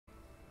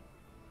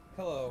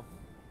Hello,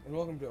 and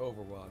welcome to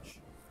Overwatch.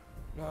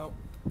 Now,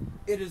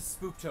 it is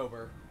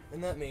Spooptober,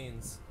 and that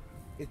means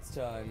it's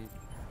time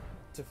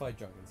to fight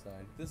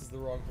Junkenstein. This is the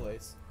wrong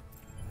place.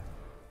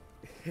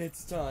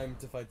 It's time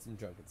to fight some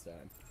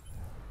Junkenstein.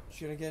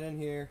 Just gonna get in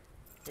here,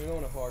 we're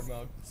going to hard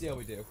mode, see how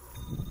we do.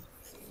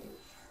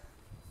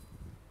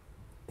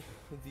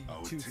 The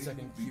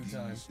 2-second queue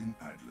time.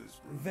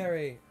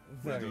 Very,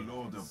 where the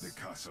Lord of the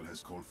castle has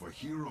called for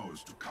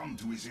heroes to come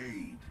to his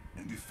aid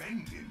and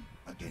defend him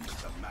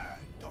against the mad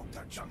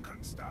Dr.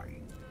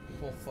 Junkenstein.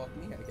 Well, fuck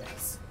me, I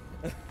guess.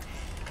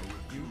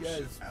 You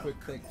guys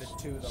quick think the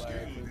two that I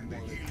actually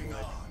wanted to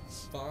play.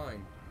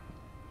 Fine.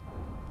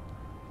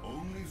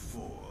 Only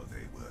 4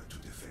 they were to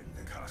defend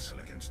the castle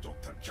against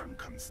Dr.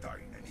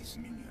 Junkenstein and his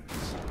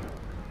minions.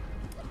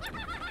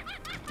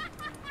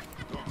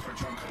 Dr.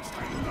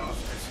 Junkenstein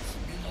laughed as his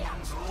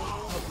minions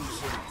rose.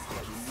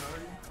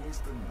 Tonight was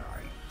the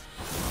night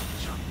of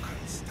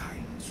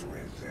Junkenstein's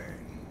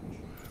revenge.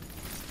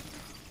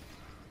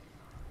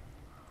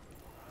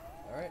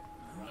 Alright.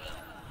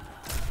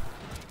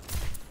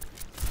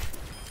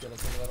 Get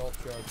us into that ult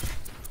charge.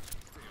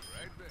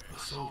 A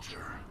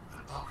soldier,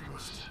 an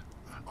alchemist,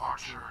 an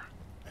archer,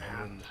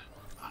 and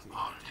an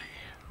oddity.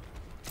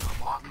 A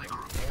motley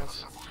group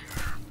assembled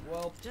here.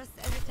 Well, just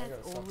as it has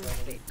always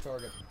been,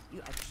 target. you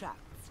attract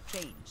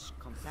strange For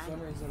some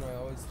companions. reason, I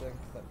always think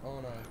that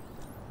Ana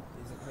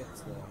isn't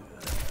hits them,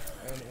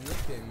 and in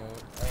this game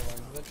mode, I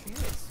learned that she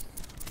is.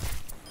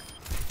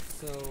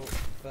 So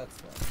that's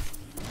fine.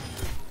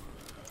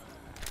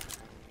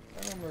 I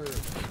remember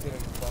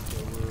getting fucked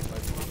over by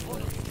people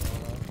playing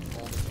Ana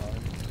all the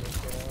time in this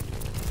game.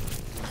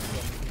 Some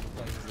people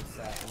playing as a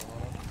sat in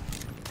Ana.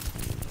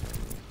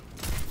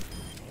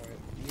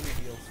 Alright, you need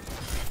heals.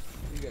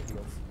 You get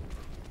heals.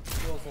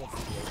 Who else wants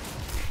heals?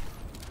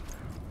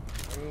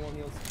 Anyone want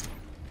heals?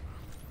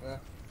 Okay.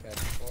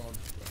 Well, I'll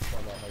just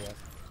start off, I guess.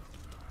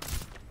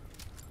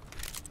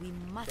 We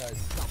must Guys.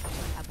 stop the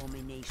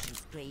abominations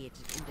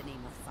created in the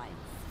name of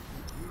science.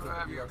 You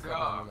have You your guys got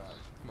job. one on.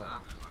 Come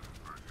on.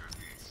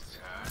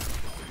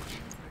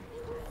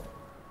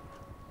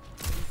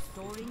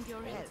 Restoring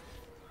your health.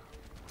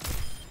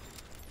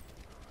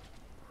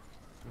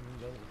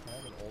 Doesn't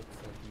have an ult,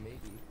 so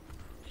maybe.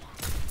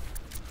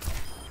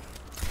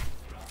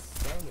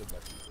 Sounded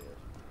like he did.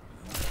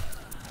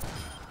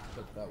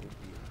 But that would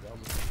be a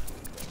dumb thing.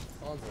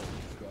 Hanzo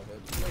just got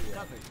hit.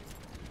 Covered.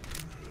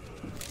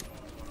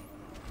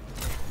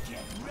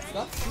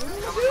 Stop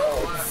shooting my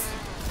dudes!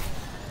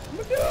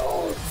 My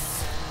dudes!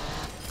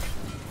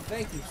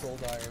 Thank you, Soul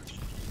Dire.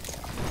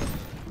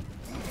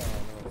 Oh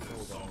no,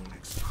 Soul Dire.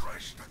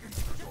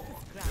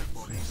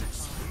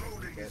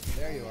 Okay,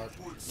 there you are.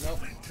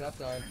 Nope, stop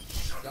dying.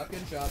 Stop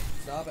getting shot.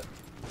 Stop it.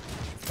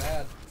 It's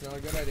bad. It's not a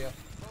good idea.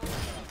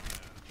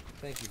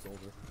 Thank you,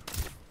 soldier.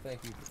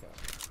 Thank you for that.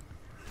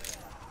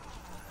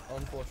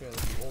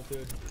 Unfortunately, he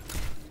ulted.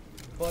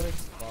 But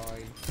it's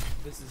fine.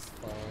 This is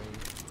fine.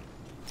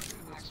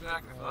 Didn't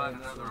expect to find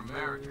another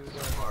American so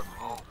far from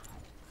home.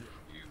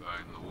 You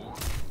fighting the war?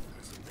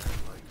 There's a man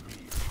like me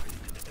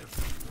fighting in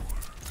every war.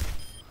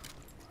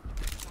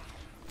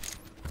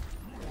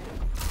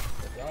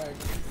 Dying.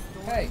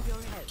 Hey!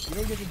 You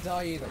don't get to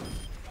die either.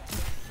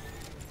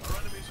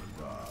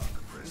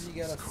 You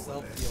gotta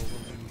self-heal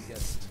when you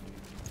get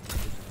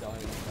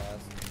dying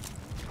fast.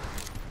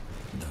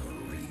 The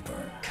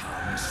Reaper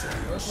comes for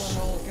your First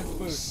one roll gets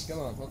boost. Come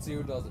on, let's see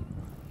who does it.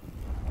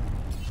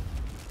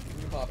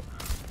 You pop it.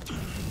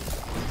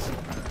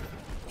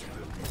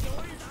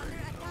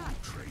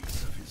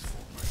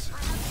 I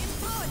have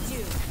empowered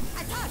you.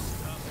 Attack!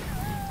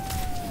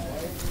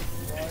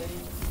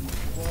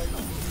 Why is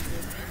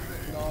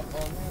it not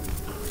on him?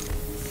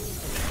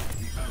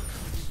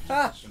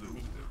 Ha!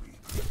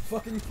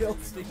 Fucking kill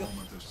steal.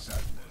 Moment of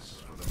sadness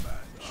for the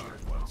man she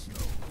had once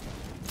known.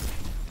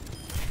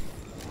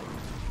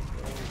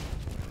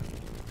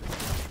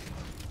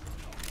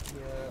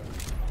 Yeah.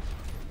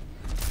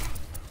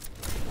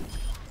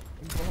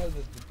 I'm glad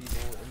that the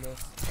people in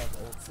this have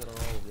ults that are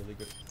all really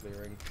good at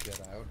clearing shit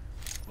out.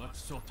 What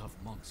sort of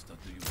monster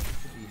do you It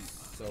would be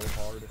so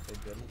hard if they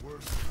didn't.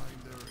 Worst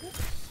kind there is.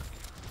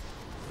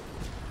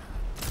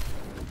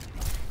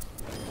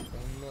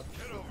 I'm not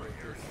sure over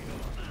here.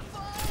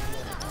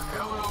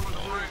 Coming over the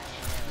bridge.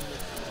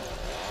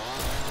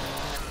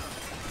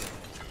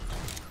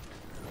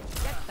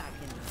 Get back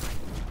in the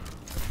fight.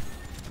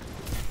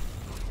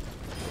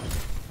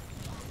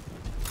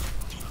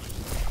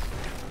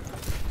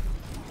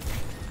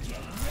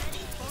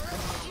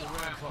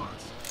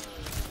 Ramparts.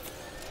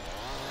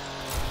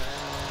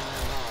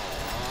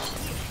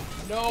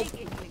 Nope!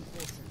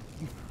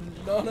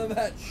 None of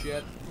that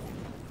shit.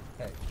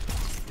 Hey.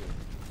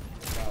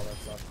 Wow, that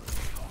sucks.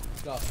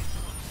 Stop.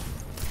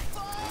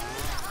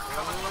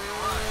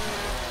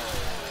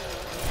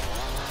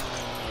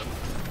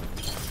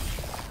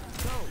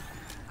 Go.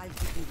 I'll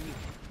give you.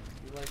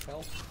 You like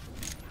health?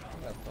 I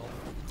have health.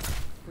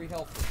 Free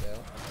health for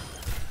sale.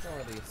 not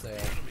really a sale.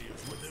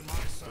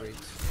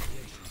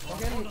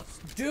 Fucking,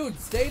 dude,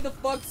 stay the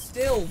fuck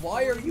still.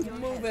 Why are you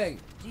moving?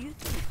 Do you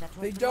think that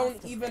was They the don't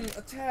last of even them?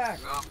 attack.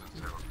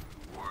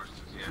 Worst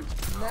is yet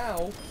to come.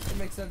 Now it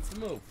makes sense to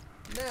move.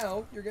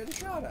 Now you're getting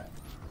shot at.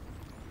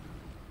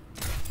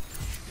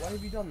 Why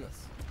have you done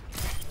this?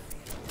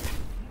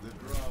 The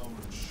ground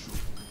shook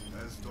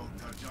as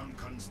Dr.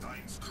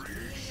 Junkenstein's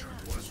creation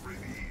was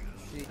revealed.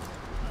 Gee, you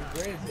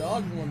created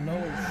dogs when no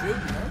one's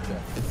shooting, aren't you?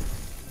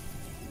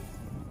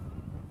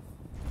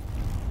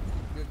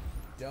 Good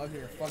dog in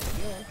your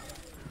fucking deal.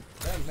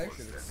 That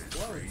picture There is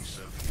explodes. trace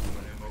of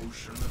human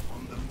emotion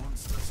upon the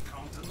monster's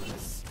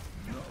countenance.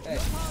 No. Hey,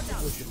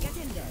 listen, Get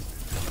in there.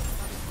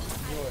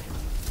 enjoy.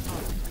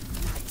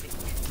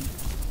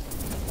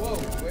 Whoa,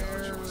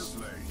 where? Was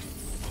slain.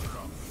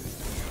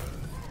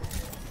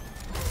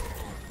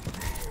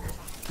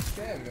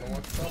 Okay, I'm gonna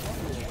watch yourself up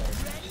a little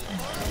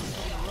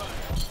bit.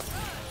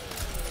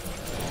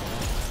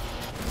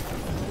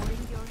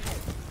 Lowering your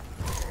head.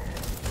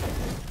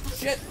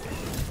 Shit!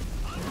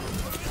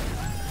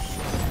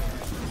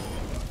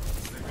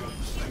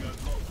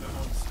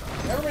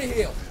 Everybody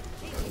heal!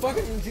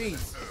 Fucking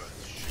jeez!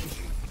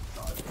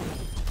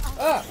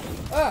 Ah!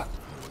 Ah!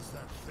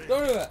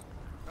 Don't do that!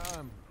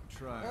 I'm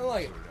trying. I don't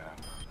like it.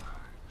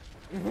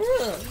 Healing in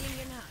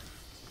hand.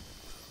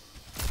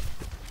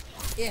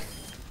 Yeah.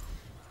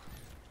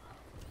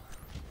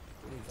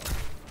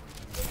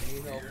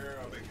 Need help. Here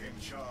I became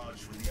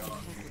charged with the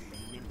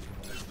arcane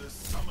as the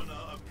summoner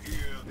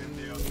appeared in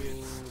their midst.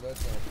 Ooh,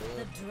 that's not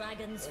The good.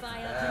 dragon's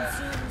fire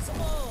consumes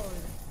all.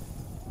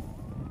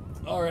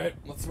 Alright,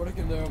 let's see what I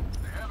can do. They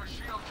have a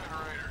shield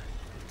generator.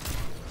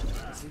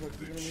 Let's see what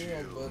keeping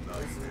him healed, but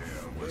this is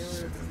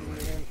failure to keep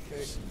him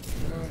okay.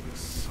 Come on.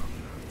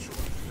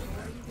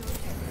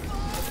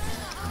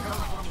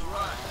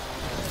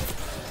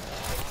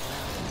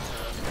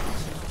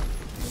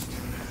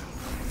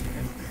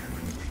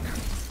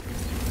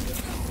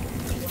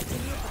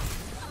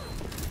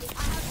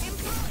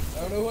 I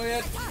don't know who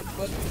yet,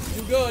 but it's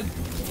too good.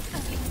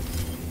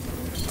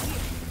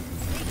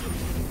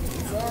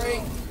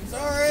 Sorry.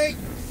 Sorry.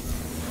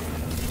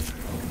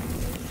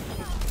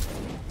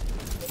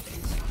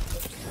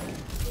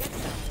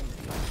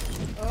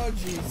 Oh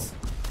jeez.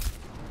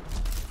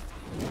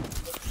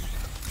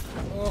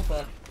 Oh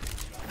fuck.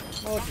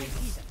 Oh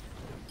jeez.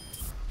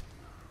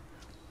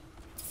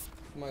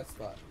 My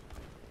spot.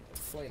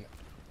 Flame it.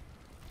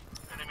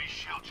 Enemy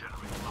shield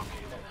generator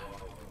located.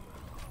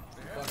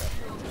 Fuck up.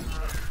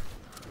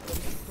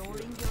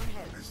 Lowering your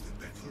head. As the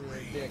battle You're a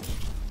raged, dick.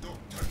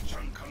 Dr.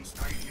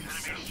 Junkenstein Enemy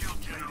himself shield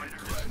made a generator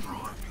grand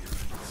destroyed.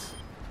 appearance.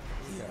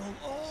 You will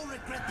all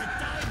regret the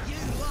day you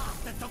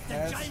laughed at Dr.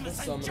 As the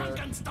Jameson summoner,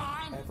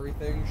 Junkenstein!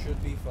 everything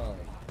should be fine.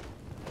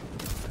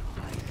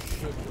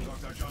 Should be.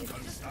 Dr.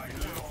 Junkenstein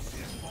lost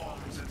his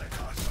forms at the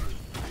castle.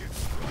 The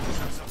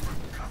explosions of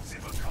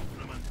percussive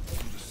accompaniment to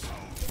the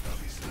sound of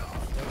his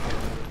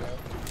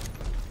laugh.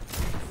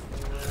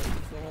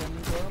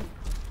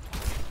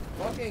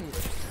 Fucking.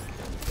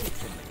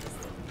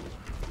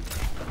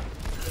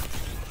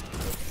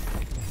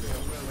 Their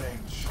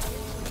well-aimed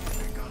shots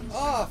begun to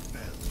Ah!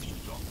 fell to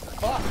Dr.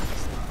 Fuck!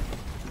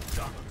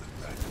 None of the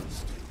dragons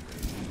still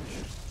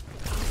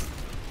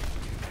raged.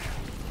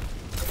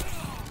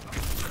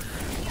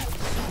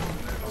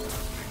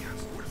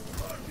 Minions would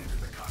flood into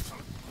the castle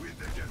with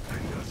their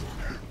defenders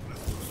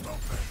helpless to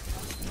stop them.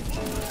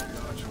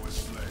 The archer was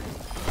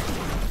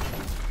slain.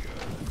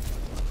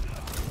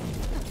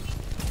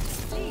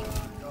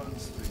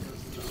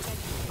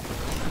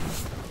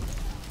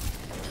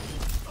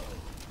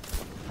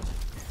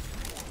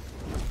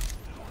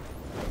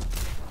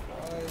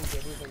 Why is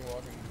everything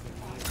walking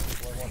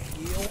to I want to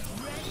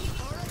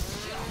heal?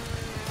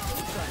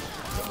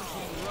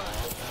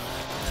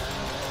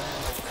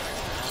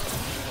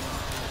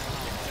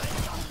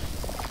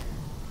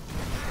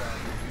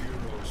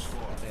 Heroes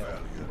fought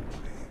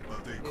valiantly,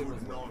 but they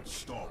could not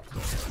stop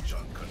Dr.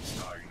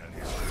 Junkenstein and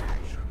his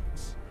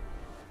creations.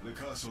 The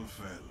castle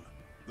fell.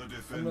 The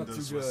I'm not too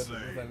defenders were good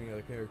slain. with any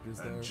other characters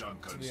And there,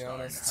 to be Junkenstein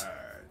honest. had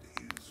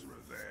his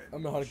revenge.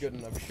 I'm not a good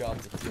enough shot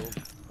to kill as an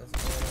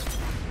opponent.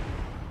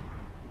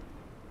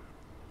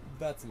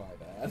 That's my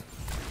bad.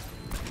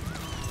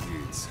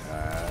 It's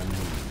hand.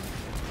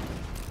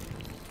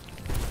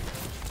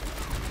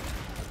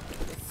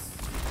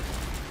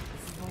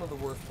 This is one of the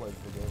worst plays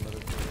of the game that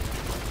I've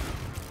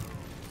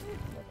played.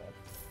 Not bad.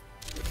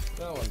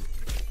 That one.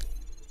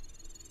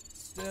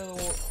 Still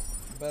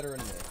better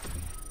than me.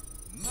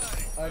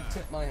 I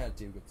tip my hat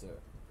to you, good sir.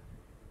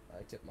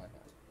 I tip my hat.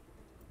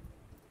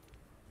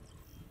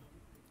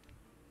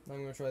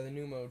 I'm gonna try the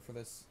new mode for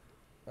this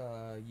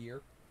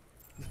year.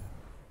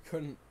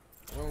 Couldn't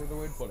remember the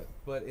way to put it,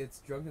 but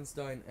it's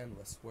Junkenstein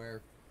Endless,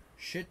 where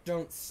shit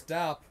don't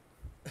stop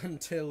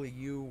until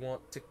you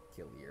want to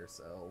kill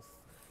yourself.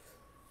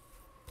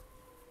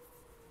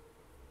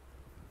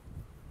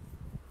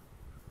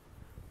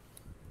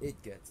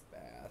 It gets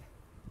bad.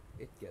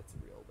 It gets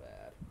real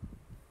bad.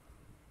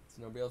 Does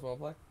nobody else want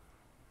to play?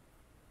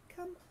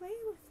 Come play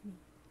with me.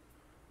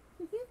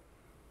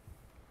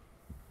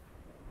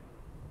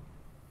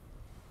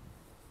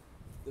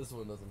 This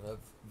one doesn't have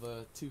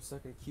the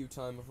 2-second queue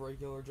time of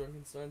regular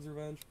Junkenstein's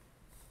Revenge.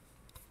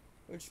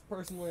 Which,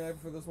 personally, I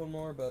prefer this one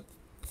more, but,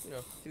 you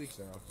know, to each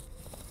their own.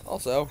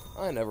 Also,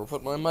 I never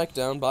put my mic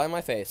down by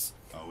my face.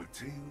 Our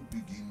tale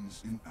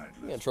begins in I'm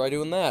gonna try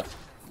doing that,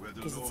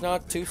 because it's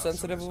not too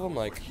sensitive of a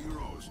mic.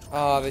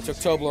 Ah, they took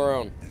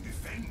Toblerone.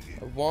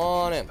 I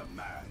want him.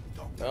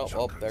 Oh,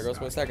 well, there goes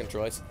my second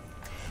choice.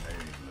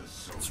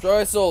 Let's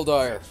try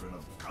Soldire.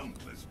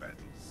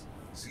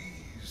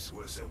 These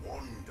were the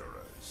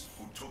wanderers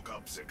who took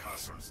up the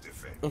castle's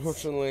defense.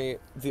 Unfortunately,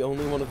 the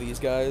only one of these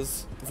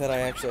guys that I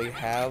actually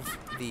have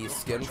the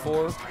skin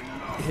for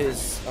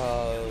is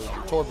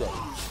Torbjorn.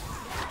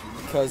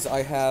 Because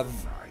I have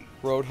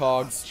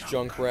Roadhogs,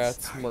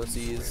 Junkrats,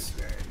 Mercies,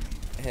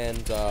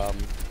 and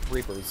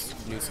Reapers.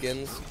 New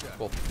skins.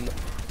 Well,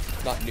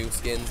 not new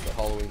skins, but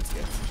Halloween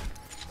skins.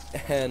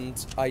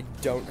 And I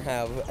don't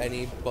have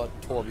any but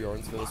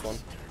Torbjorns for this one.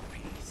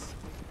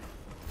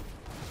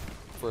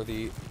 For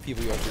the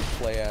people you actually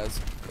play as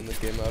in this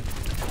game mode.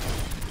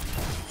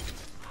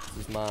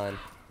 This is mine.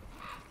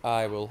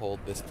 I will hold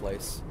this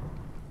place.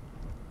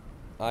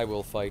 I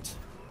will fight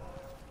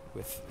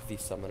with the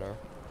summoner.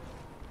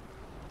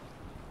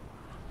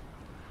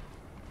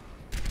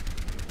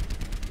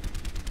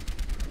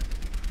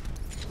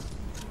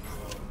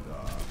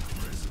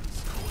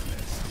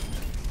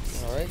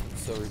 Alright,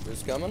 so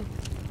Reaper's coming.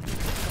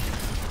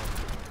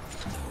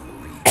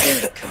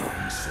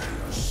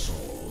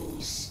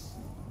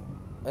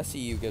 I see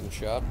you getting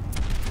shot.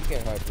 You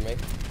can't hide from me.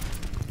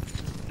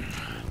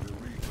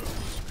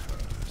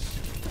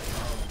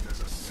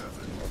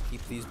 I'll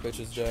keep these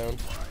bitches down.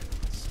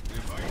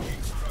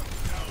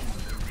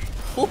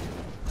 Whew,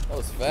 that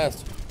was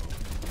fast.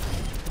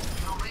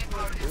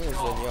 We're gonna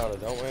Zenyatta,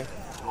 don't we?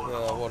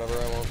 Yeah, whatever, I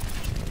won't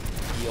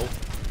heal.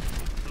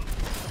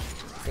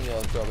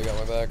 Zenyatta's probably got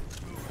my back.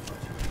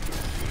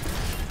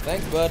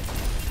 Thanks, bud.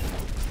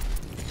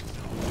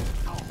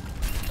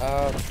 I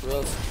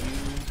trust you.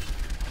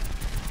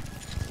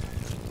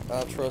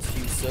 I trust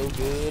you so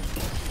good.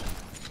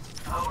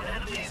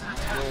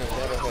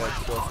 Never had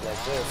trust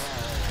like this.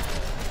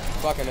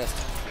 Fuck, I missed.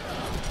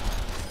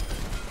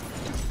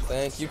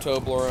 Thank you,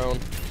 Toblerone.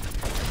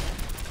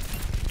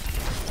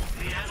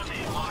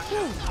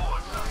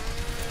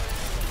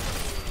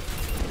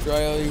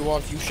 Try all you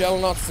want, you shall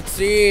not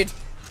succeed.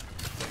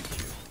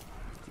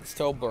 It's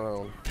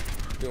Toblerone.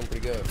 Doing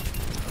pretty good.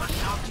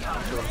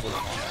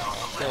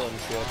 Killing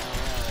shit.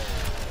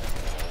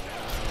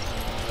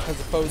 As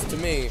opposed to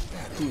me,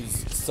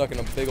 who's sucking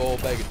a big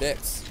old bag of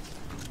dicks.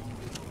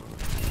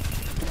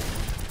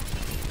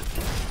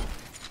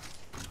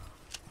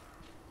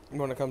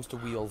 When it comes to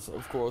wheels,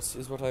 of course,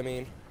 is what I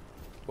mean.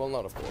 Well,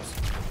 not of course.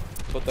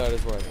 But that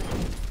is what I mean.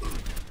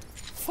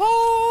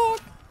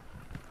 Fuck!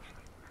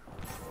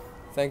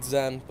 Thanks,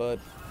 Zen, but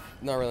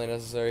not really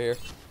necessary here.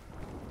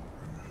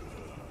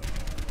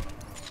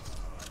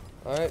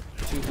 Alright,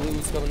 2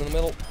 blues coming in the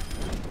middle.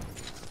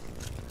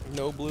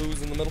 No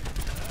blues in the middle.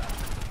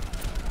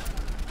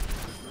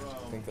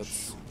 I think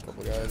that's a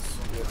couple guys.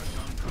 Yep.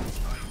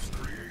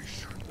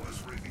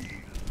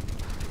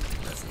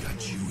 I've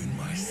got you in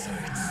my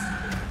sights.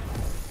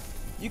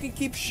 You can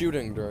keep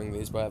shooting during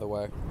these, by the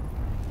way.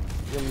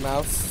 Your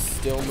mouse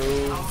still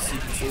moves, you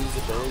can see his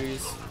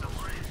abilities.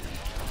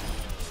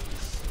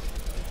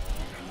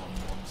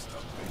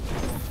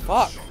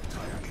 Fuck!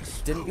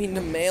 Didn't mean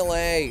to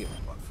melee!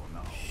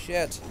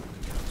 Shit.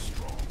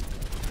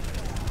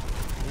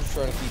 I'm just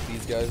trying to keep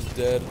these guys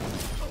dead.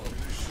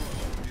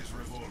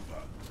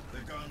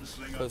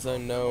 Because I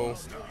know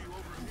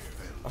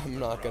I'm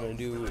not gonna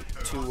do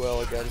too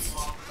well against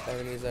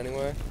enemies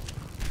anyway.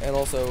 And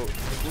also,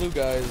 the blue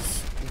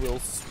guys will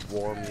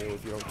swarm you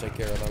if you don't take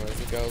care of them as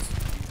it goes.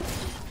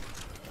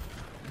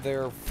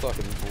 They're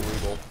fucking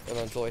brutal,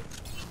 eventually.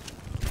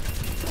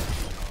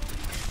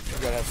 You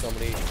gotta have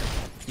somebody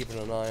keeping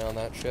an eye on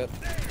that shit.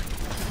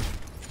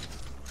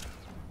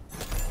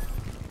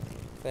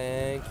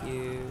 Thank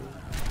you.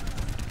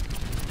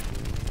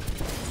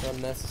 It's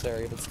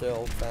unnecessary, but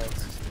still,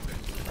 thanks.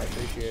 I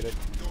appreciate it.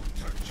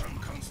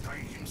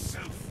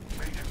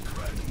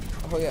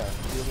 Oh yeah,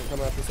 he doesn't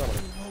come after somebody.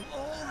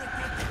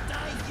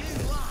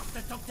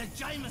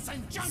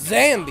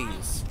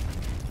 Zambies!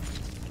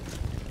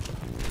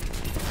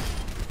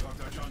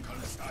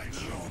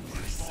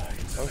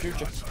 Don't shoot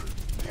you.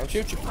 Don't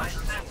shoot you.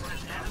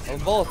 Oh,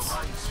 bullets.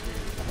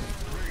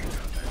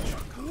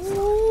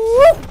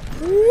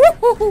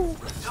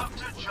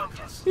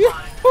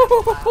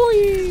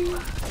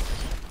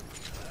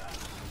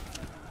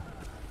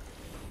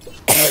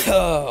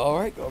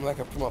 Alright, going back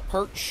up to my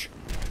perch.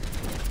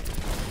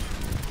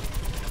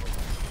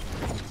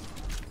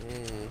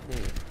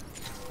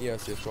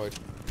 Yes, yes, quite. The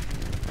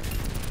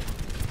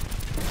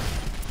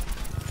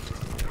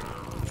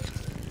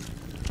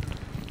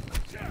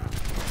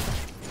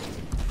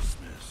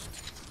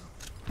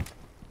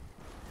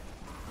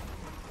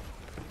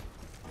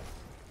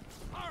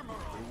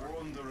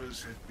Wanderers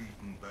had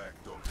beaten back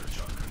Dr.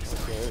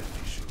 Junkenstein's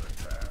initial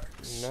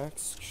attacks.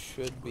 Next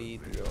should be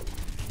the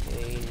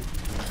Main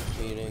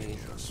meeting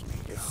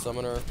with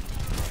summoner.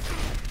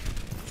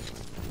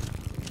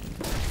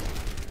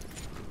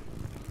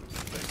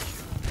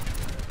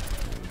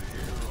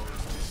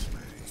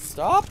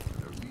 Stop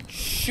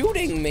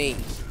shooting me!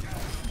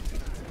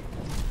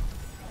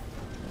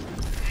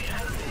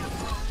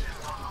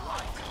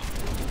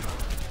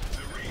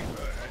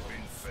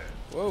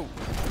 Whoa.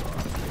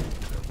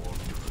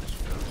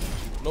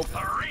 Nope.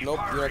 Nope.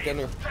 You're not getting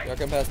here. You're not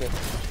getting past me.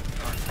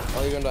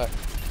 Oh, you're gonna die.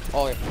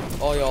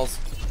 All y'all's.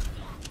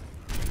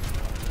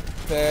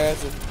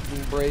 Passive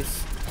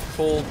embrace.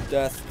 Cold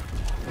death.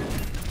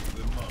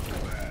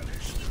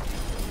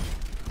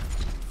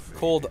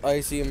 Cold,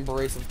 icy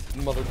embrace of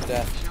Mother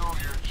Death.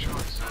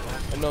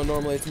 I know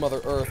normally it's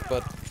Mother Earth,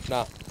 but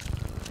nah.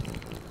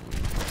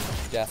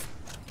 Death.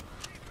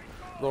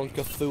 Rolling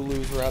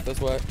Cthulhu's are out this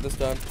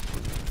time.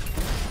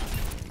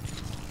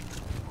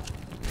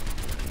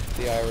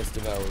 The iris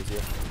devours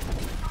you.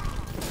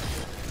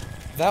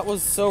 That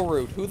was so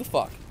rude. Who the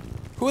fuck?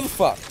 Who the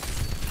fuck?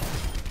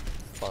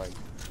 Fine.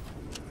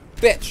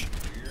 Bitch!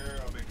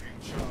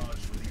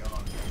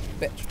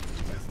 Bitch.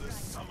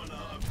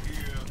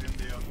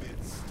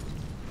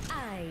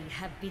 I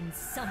have been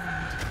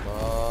summoned. Come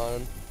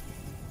on.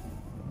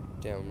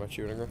 Damn, I'm not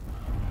shooting her.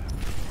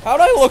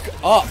 How'd I look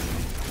up?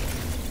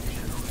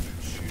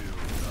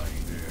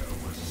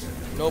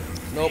 Nope,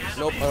 nope,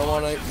 nope, I don't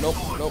want to. Nope,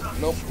 nope,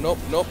 nope, nope,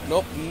 nope,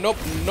 nope, nope,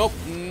 nope,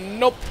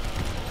 nope.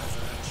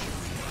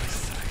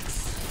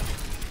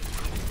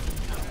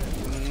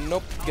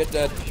 Nope, get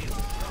dead.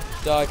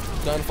 Die.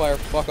 Die on fire.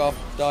 Fuck off.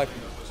 Die.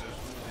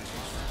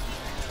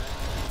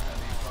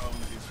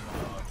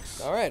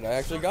 Alright, I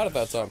actually got it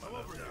that time.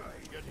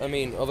 I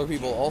mean, other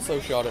people also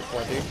shot it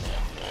plenty.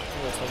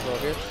 Let's go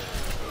here.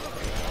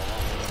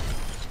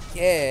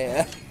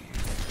 Yeah!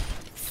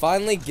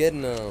 Finally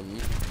getting them.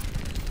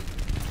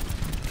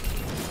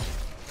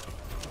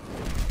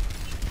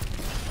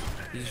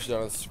 He's just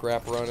on a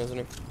scrap run, isn't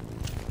he?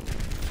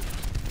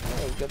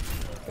 Oh, he's got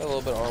a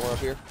little bit of armor up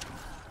here.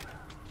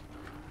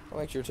 I'll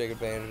make sure to take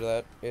advantage of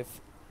that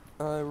if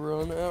I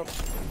run out.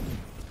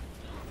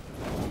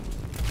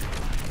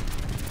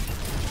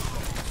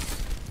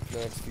 The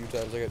next few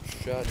times I get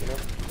shot, you know?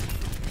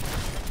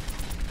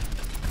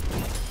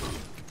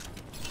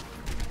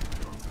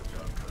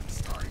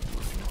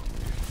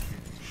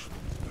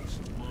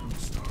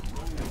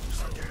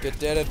 Get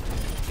deaded.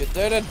 Get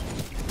deaded.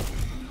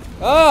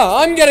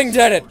 Ah, I'm getting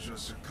deaded.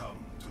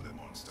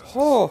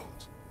 Oh.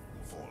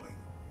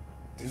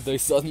 They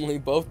suddenly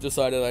both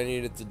decided I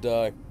needed to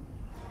die.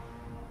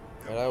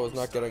 And I was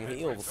not getting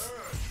heals.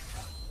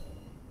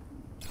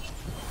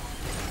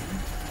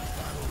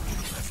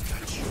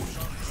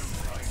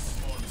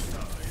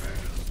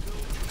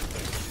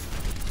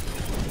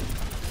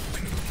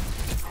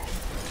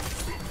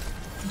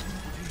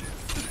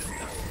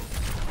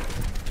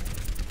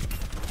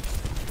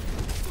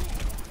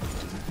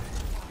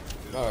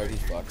 Alright,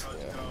 he's fucked.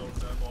 Yeah.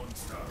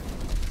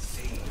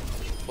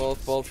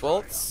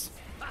 Bolts.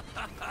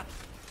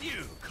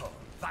 You call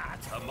that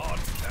a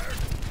monster?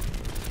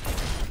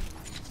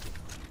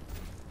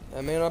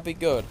 That may not be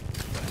good.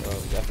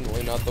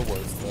 Definitely not the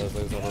worst that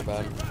there's ever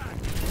been.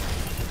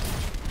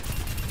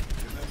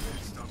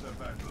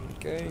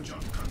 Okay.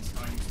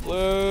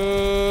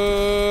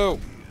 Blue!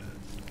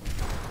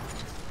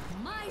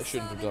 I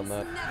shouldn't have done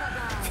that.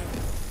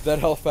 That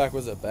health pack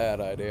was a bad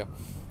idea.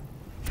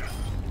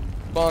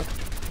 Bonk.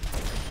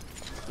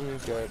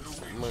 Okay,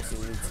 Mercy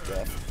needs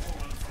death.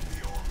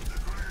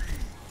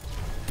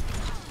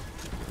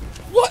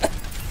 What?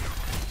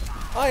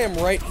 I am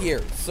right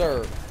here,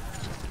 sir.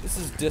 This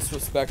is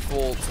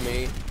disrespectful to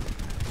me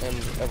and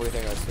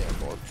everything I stand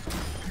for.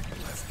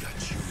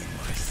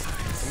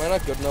 Am I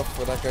not good enough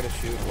for that guy to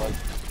shoot? Like,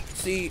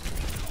 see,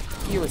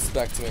 he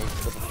respects me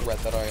for the threat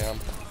that I am.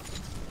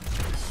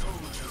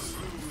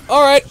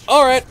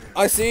 Alright,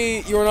 I see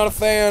you are not a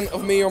fan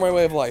of me or my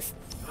way of life.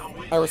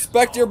 I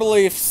respect your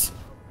beliefs,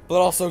 but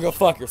also go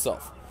fuck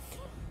yourself.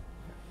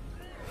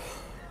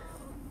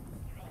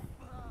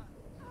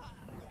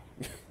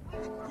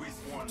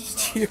 Just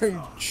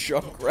hearing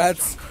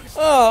Junkrat's.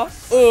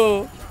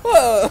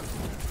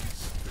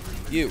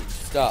 You,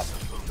 stop.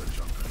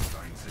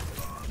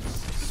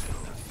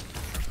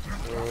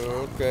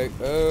 Okay.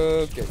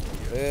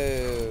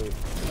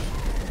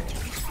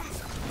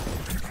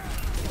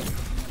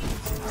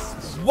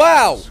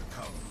 Wow!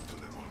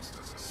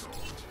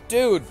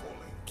 Dude,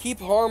 keep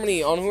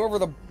harmony on whoever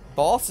the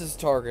boss is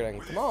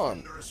targeting. Come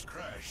on.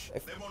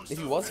 If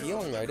he was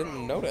healing, I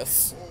didn't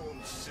notice.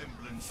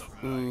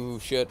 Ooh,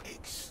 shit.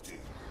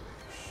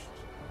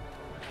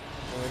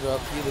 I'm gonna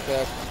drop Healy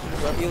back.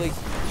 Drop Healy.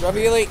 Drop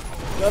Healy.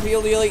 Drop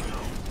Healy.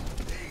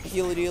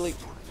 Healy.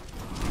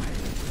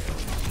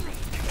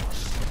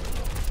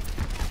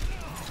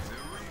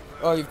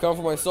 Oh, you've come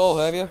for my soul,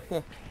 have you?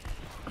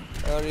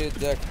 How do you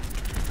dick?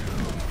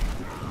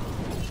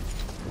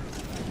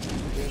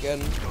 You ain't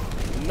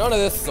getting none of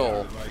this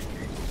soul.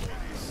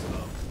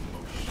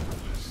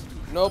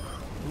 Nope.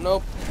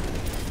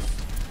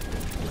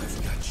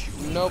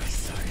 Nope.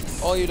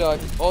 All you die.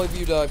 All of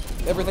you die.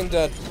 Everything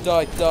dead.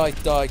 Die, die,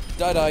 die.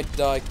 Die, die,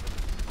 die.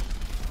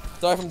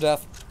 Die from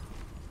death.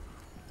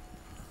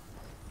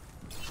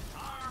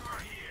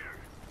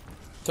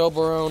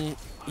 Toblerone,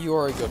 you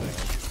are a good man.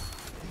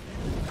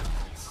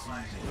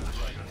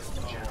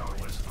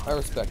 I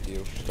respect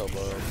you,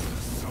 Toblerone.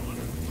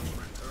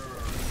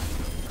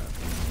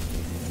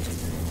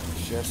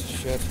 Shit,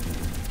 shit.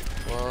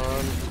 Come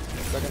on.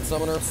 Second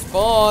summoner,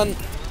 spawn!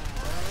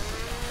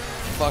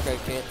 Fuck, I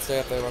can't stay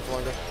up there much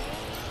longer.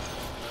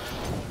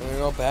 I'm gonna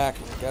go back.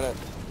 Get it.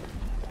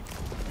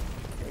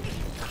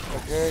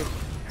 Okay.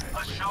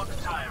 A shock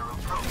tire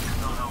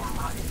approaches on our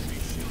right.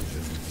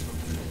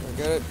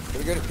 Get it.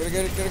 Gotta get it. Gotta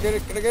get it. Gotta get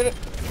it. Gotta get it.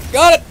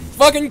 Got it!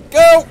 Fucking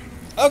go!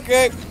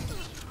 Okay.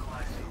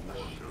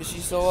 Is she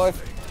still alive?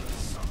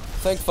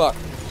 Thank fuck.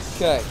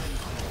 Okay.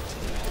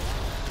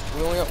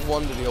 We only got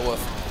one to deal with.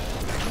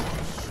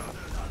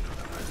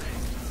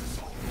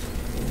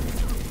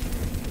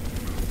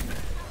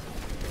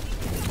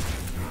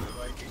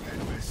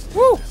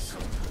 Woo!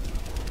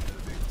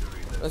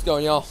 Let's go,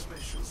 y'all.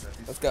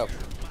 Let's go.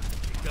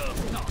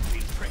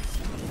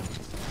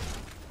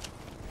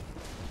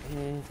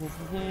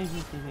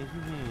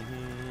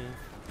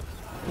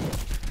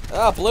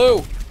 Ah,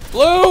 blue!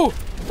 Blue!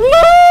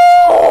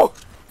 Blue!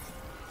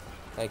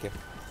 Thank you.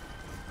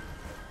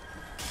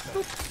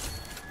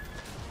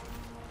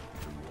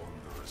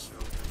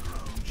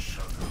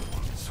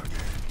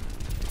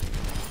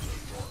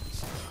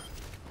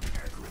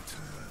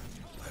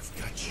 I've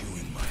got you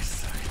in my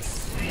sights.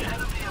 The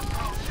enemy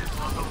approaches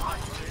on the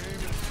right.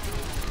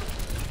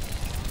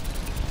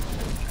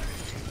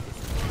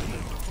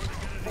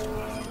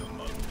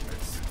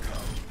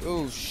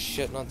 Oh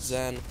shit, not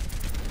Zen.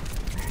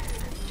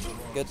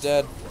 Get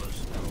dead.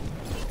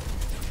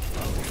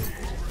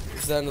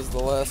 Zen is the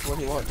last one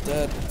you want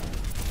dead.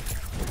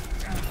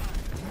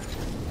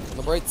 On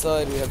the bright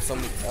side, we have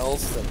someone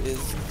else that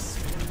is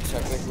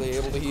technically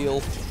able to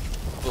heal,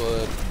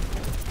 but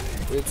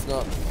it's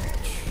not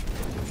much.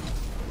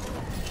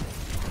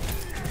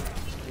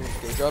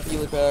 Okay, drop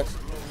healy pack.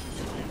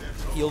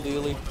 Heal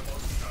dealy.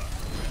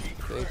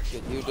 Okay,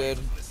 get you dead.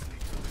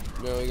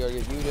 No, we gotta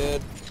get you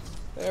dead.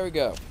 There we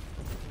go.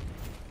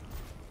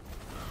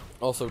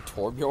 Also,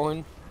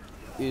 Torbjorn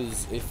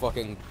is a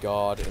fucking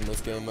god in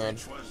this game, man.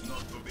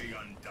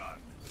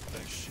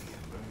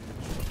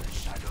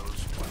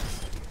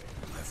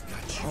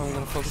 I'm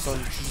gonna focus on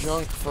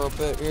junk for a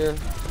bit here.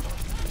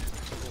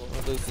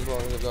 At least as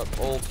long as I've got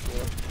ult,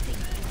 yeah.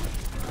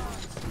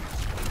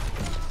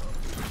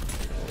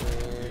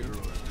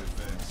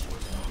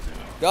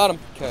 Got him.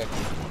 Okay,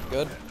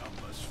 good.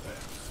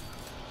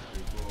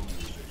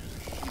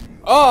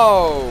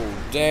 Oh,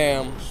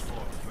 damn.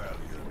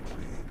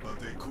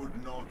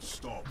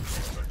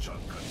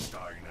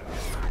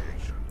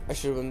 I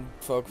should have been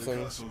focusing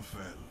on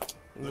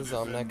the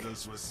Zomnek.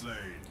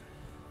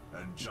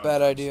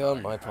 Bad idea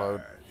on my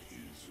part.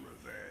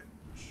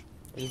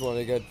 I just wanted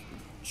to get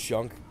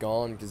Junk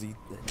gone because he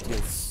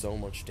deals so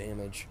much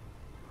damage.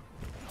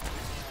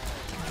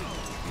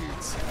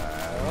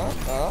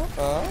 Bang,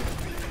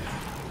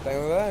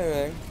 bang,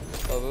 bang.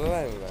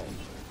 Bang, bang.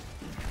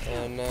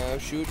 And now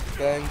shoot,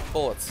 bang,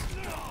 bullets.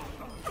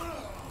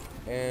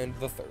 And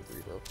the third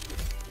reaper.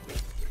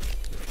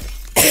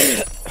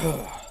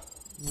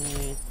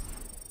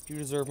 You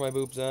deserve my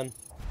boobs, Zen.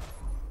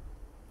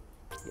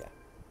 Yeah.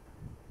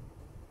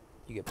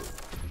 You get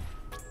boobed.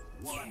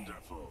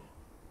 Wonderful.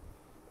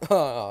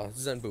 Ah,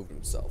 Zen boobed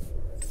himself.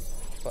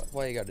 But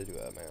why you gotta do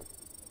that, man?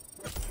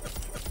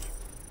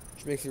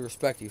 Which makes me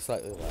respect you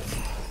slightly less.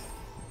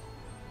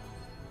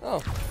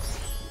 Oh.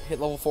 Hit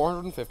level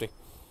 450.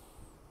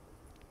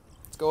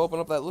 Let's go open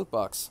up that loot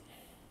box.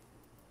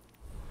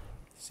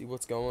 See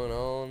what's going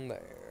on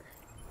there.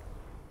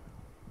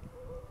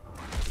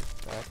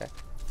 Okay.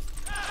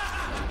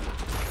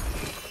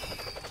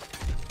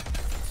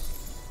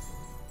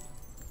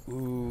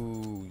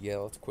 Ooh, yeah,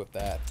 let's equip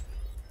that.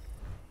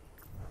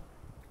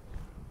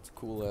 It's a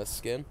cool ass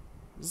skin.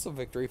 Is this a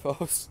victory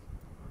pose?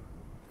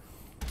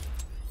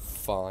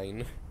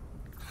 Fine.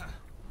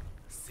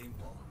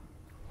 Simple.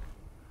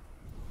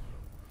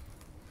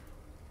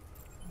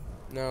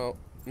 Now,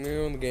 I'm gonna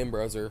go in the game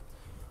browser.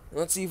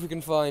 Let's see if we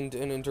can find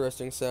an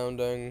interesting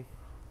sounding.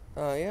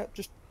 Yeah,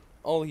 just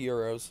all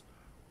heroes.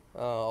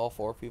 All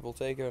 4 people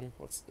taken.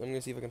 I'm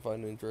gonna see if I can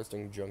find an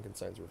interesting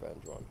Junkenstein's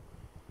Revenge one.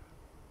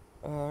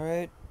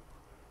 Alright.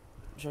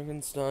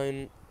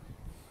 Junkenstein.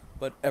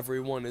 But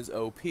everyone is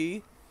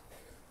OP.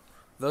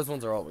 Those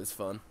ones are always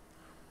fun.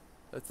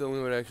 That's the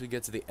only way to actually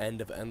get to the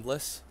end of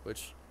Endless,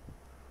 which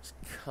is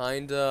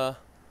kinda...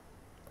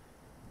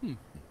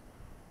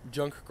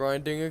 Junk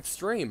grinding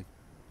extreme.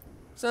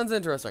 Sounds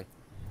interesting.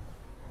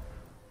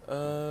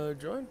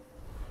 Join?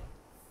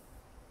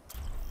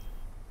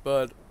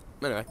 But,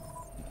 anyway.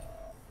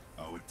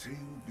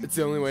 It's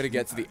the only way to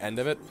get to the end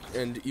of it,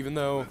 and even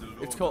though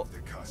it's called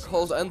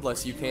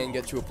Endless, you can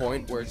get to a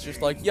point where it's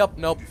just like, yup,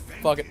 nope,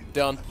 fuck it,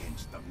 done.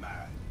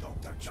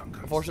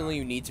 Unfortunately,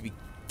 you need to be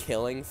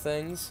killing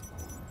things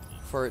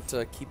for it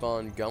to keep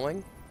on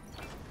going,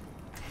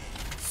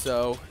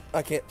 so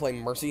I can't play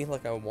Mercy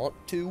like I want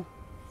to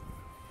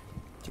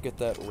get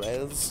that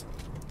res.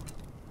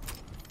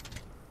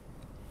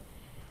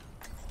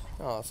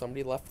 Oh,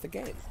 somebody left the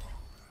game.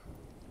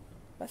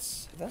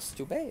 That's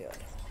too bad.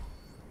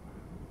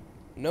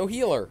 No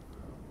healer.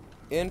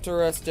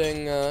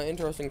 Interesting,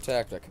 interesting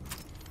tactic.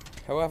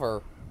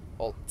 However,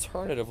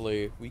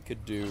 alternatively, we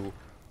could do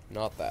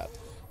not that.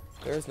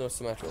 There's no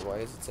Symmetra. Why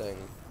is it saying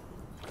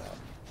that?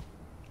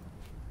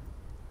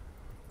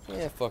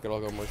 Yeah, fuck it,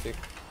 I'll go Mercy.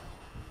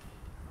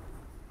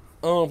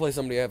 I want to play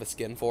somebody I have a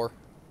skin for.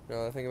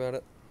 Now that I think about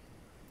it.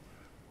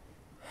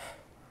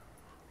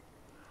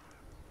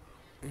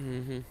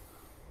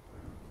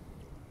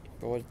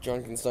 But what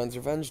Junkenstein's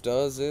Revenge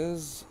does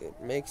is,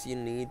 it makes you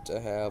need to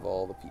have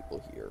all the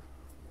people here.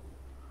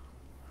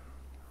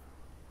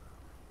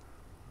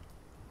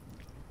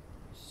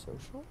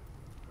 Social?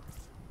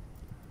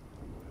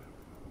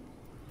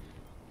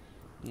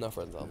 No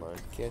friends online.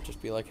 Can't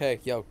just be like, hey,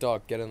 yo,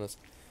 dog, get in this.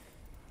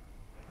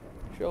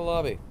 Show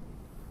lobby.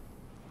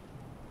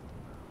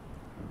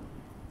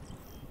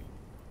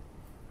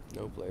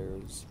 No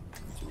players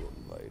to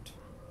invite.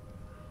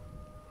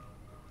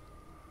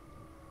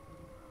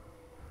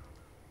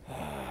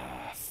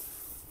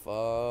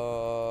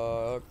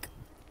 Fuck.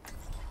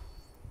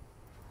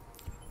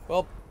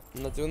 Well,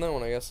 I'm not doing that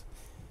one, I guess.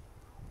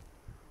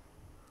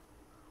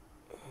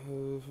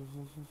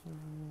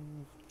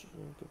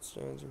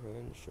 Junkenstein's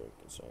Revenge,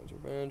 Junkenstein's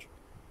Revenge.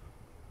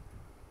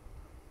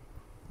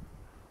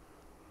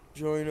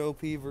 Join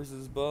OP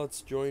versus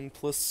bots, join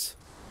plus.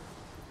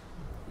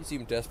 You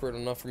seem desperate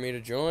enough for me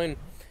to join.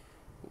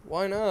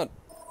 Why not?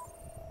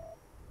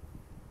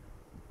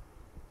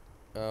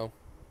 Oh.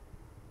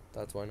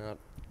 That's why not.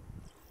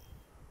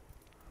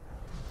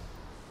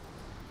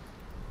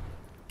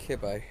 Okay,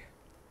 bye.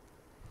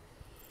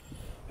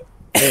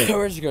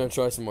 We're just gonna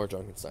try some more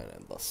Junkenstein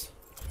Endless.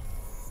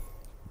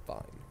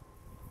 Fine.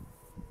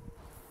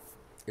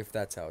 If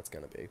that's how it's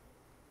gonna be.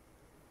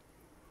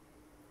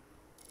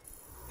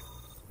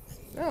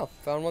 Oh,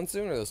 found one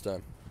sooner this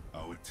time.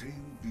 Our tale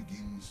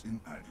begins in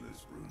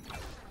Adlersbrunn,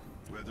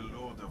 where the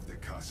lord of the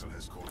castle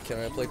has called. Can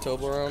I play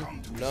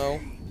Toblerone? No.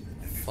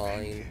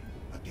 Fine.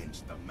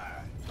 Against the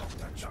mad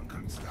Dr.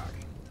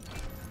 Junkenstein.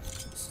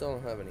 Still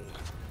don't have any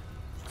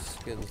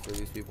skins for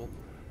these people.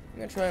 I'm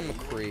gonna try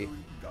McCree.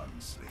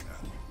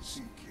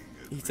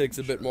 He takes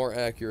a bit more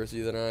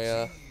accuracy than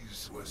I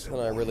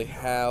really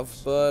have,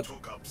 but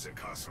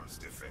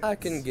I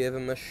can give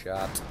him a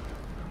shot.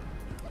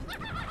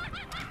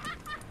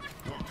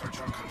 Dr.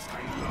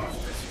 Junkenstein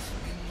laughed as his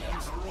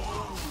minions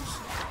arose.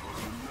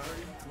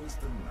 Tonight was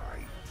the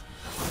night.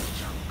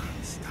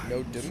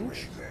 No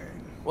damage?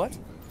 What?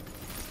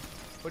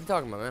 What are you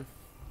talking about, man?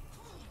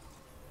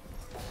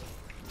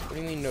 What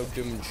do you mean no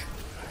damage?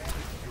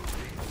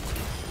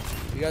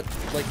 You got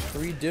like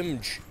 3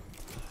 damage.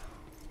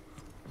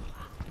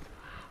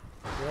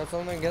 You got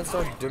something against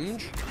our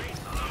damage?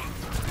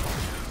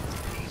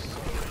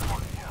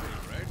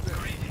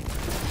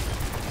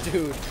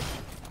 Dude.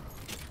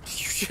 Did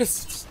you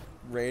just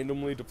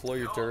randomly deploy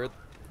your turret?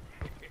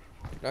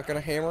 Not gonna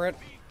hammer it?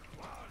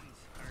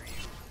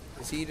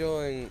 Is he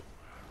doing...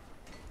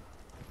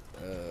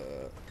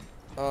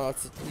 Oh,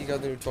 you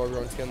got the new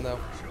Torbjorn skin though.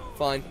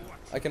 Fine.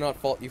 I cannot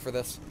fault you for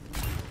this.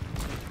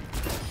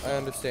 I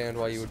understand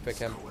why you would pick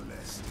him.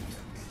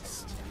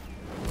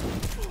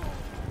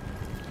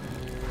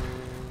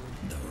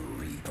 The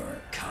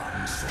Reaper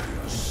comes for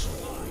your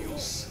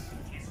souls.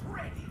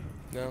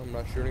 No, I'm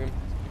not shooting him.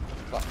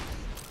 Fuck.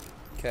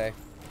 Okay.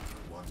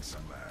 Once a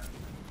man,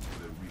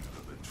 the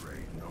Reaper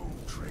betrayed no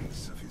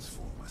trace of his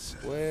former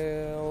self.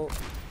 Well...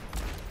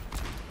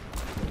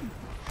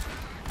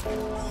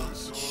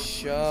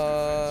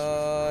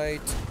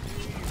 Shite.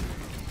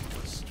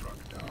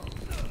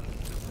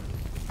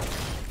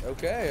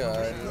 Okay,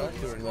 I'm not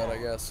doing that, I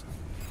guess.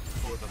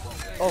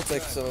 I'll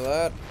take some of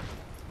that.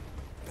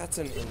 That's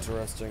an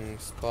interesting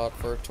spot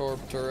for a Torb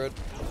turret.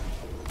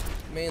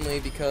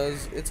 Mainly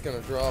because it's gonna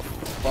drop a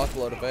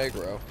fuckload of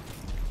aggro.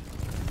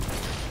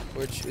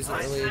 Which isn't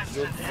really a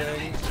good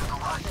thing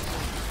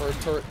for a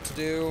turret to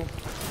do,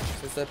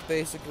 since that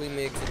basically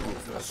makes it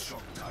useless.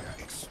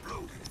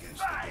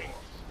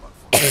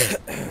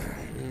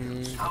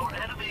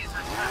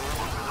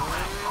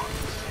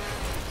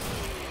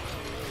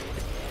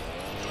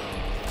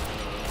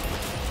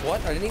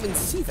 What? I didn't even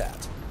see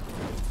that.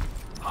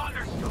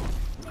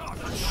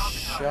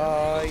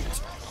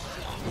 Shite.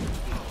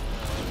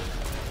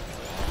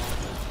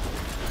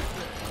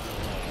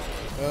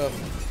 Ugh.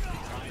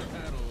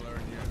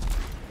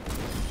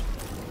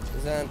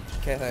 Is that...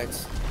 Okay,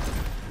 thanks.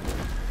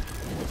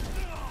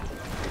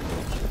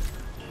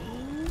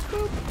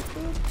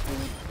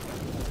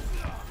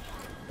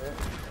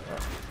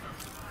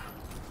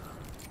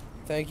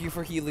 Thank you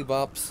for Healy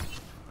Bops.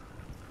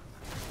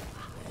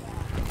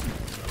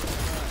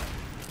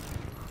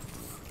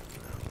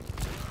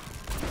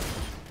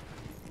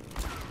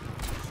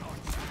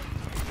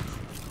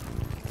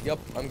 Yep,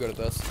 I'm good at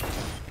this. The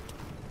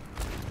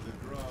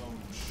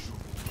ground shook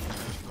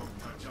as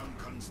Dr.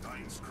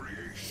 Junkenstein's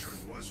creation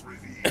was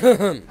revealed.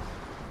 Damn,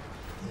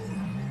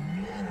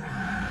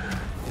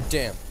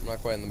 I'm not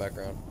quite in the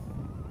background.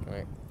 Can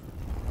I?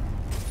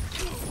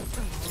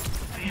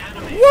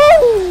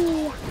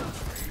 Woo!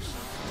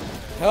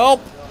 Help!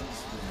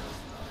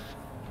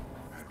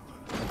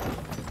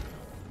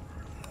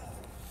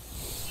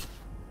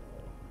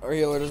 Our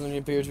healer doesn't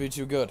appear to be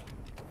too good.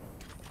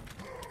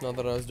 Not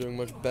that I was doing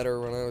much better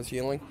when I was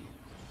healing.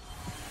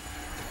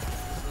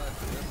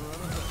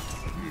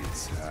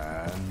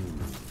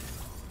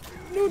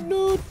 Noot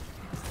noot!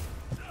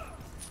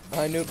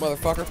 Hi, Newt,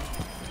 motherfucker.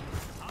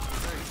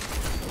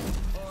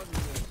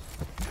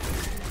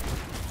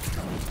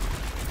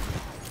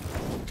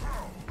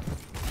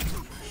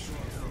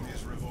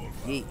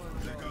 Yeet.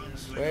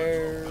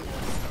 Where?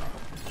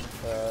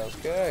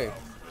 Okay.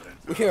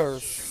 We are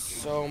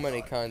so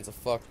many kinds of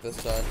fuck this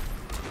time.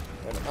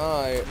 And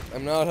I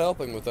am not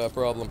helping with that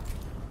problem.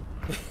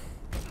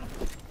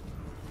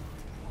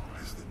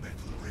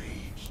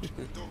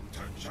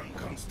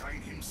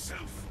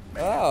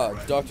 Ah,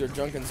 Dr.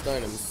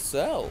 Junkenstein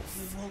himself.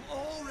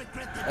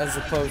 As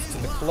opposed to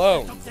the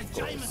clones, of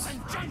course.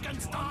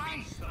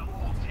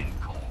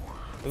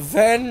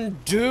 Then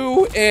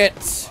do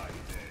it!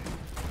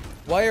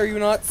 Why are you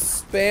not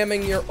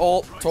spamming your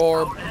alt,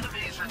 Torb?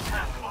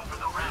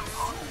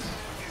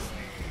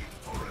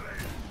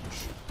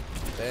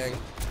 Bang.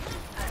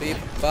 Beep,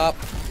 bop.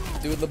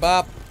 Do the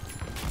bop.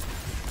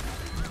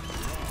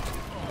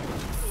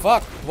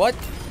 Fuck, what?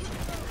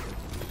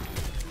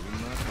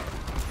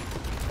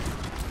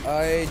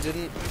 I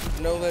didn't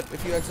know that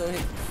if you accidentally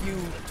hit Q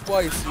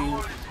twice,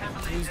 you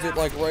used it,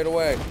 like, right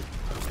away.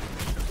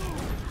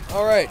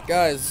 Alright,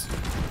 guys.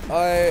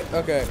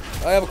 Okay.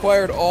 I have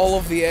acquired all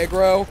of the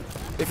aggro.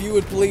 If you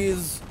would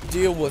please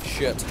deal with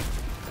shit.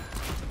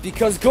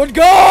 Because, good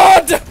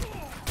God!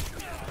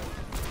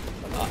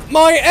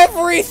 My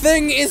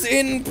everything is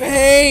in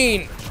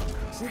pain!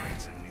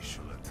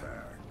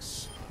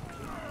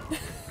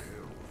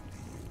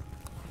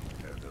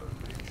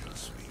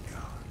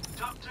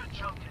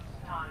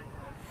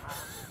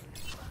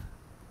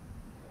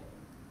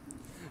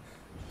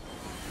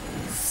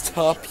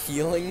 Stop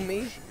healing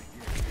me?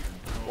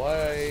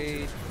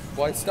 Why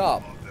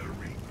stop?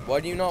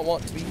 Why do you not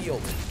want to be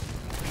healed?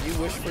 Do you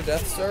wish for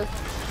death, sir?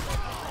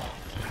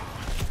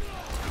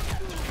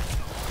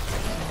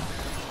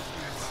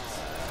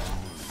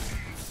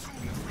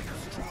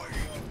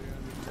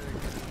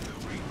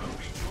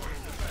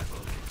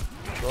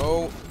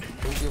 Go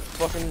into your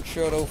fucking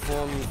shadow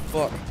form, you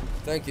fuck.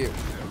 Thank you.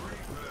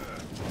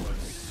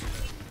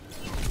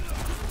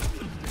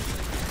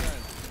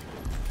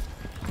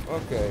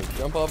 Okay,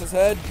 jump off his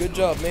head. Good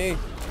job, me.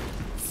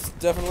 It's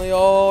definitely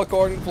all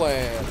according to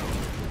plan.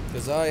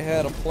 Because I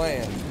had a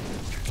plan.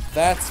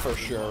 That's for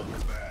sure.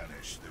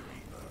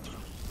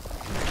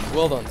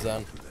 Well done,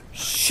 Zen.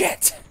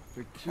 Shit!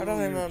 How did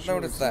I not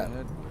notice that?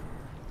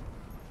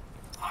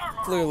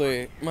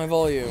 Clearly, my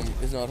volume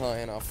is not high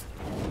enough.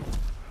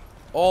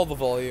 All the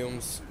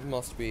volumes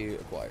must be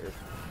acquired.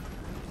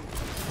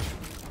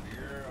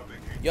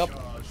 Yup.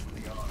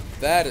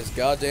 That is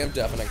goddamn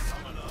deafening.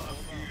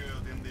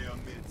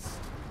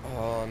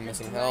 Oh, I'm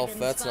missing health.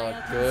 That's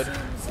not good.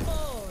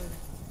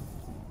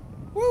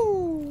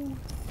 Woo!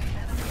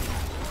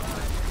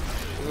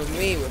 It was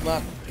me with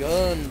my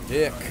gun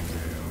dick.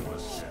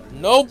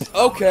 Nope.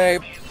 Okay.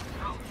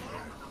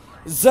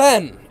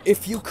 Zen,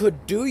 if you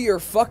could do your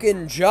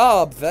fucking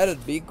job,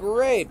 that'd be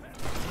great.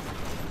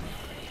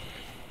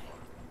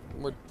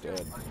 We're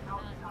dead.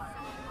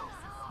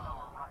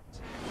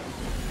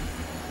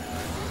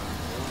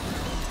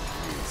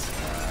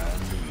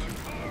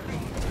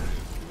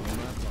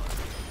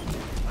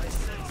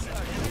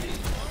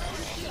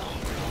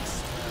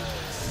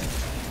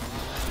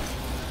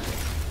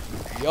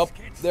 Yup,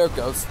 there it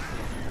goes.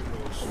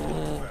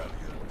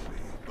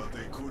 But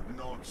they could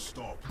not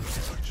stop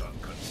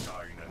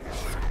Junkenstein and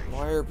his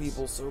Why are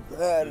people so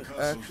bad at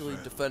actually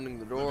defending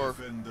the door?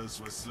 The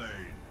defenders were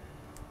slain,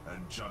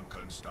 and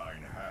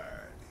Junkenstein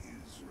had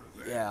his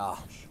revenge. Yeah.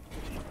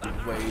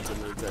 Way too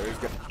military.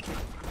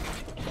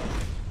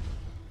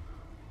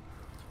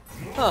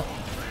 Huh.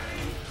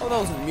 Oh, that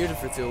wasn't muted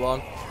for too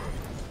long.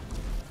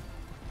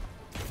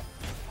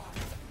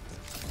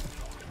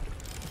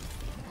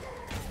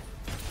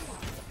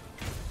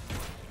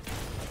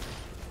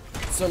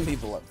 Some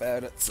people are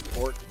bad at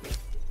support.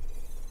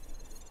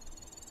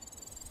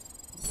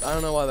 I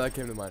don't know why that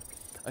came to mind.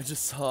 I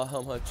just saw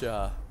how much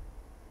of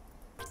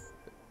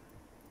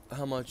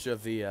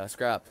the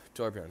scrap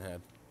Torbjorn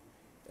had.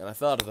 And I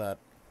thought of that.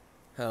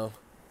 How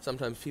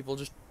sometimes people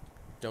just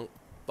don't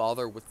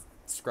bother with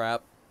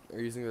scrap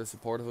or using their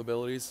supportive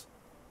abilities.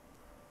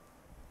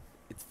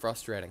 It's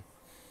frustrating.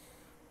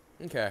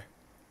 Okay.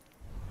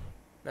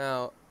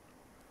 Now,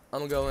 I'm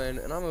gonna go in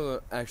and I'm gonna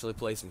actually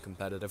play some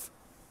competitive.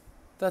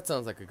 That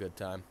sounds like a good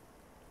time.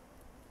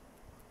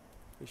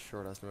 Be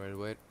short ass ready to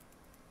wait.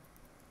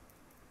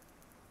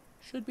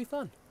 Should be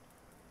fun.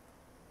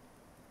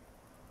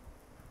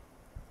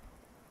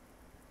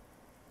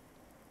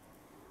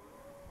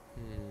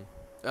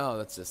 Oh,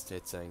 that's just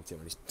it saying too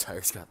many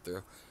tires got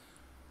through.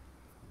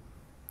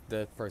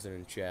 the person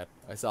in chat.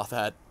 I saw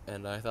that,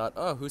 and I thought,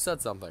 oh, who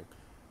said something?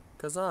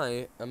 Because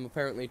I am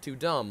apparently too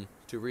dumb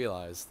to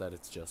realize that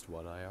it's just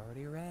what I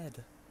already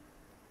read.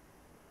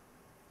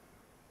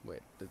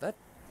 Wait, did that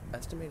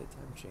estimated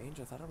time change?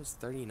 I thought it was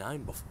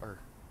 39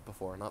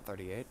 before, not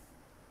 38.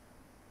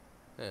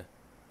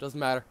 Doesn't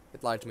matter.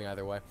 It lied to me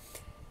either way.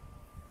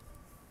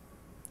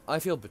 I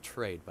feel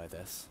betrayed by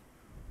this.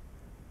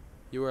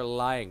 You were a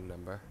lying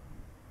number.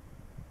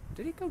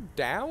 Did it go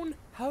down?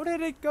 How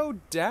did it go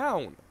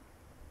down?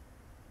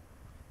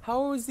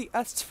 How is the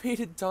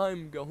estimated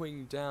time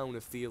going down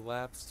if the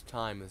elapsed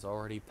time is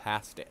already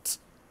past it?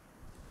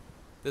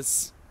 I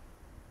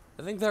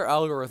think their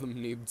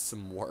algorithm needs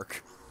some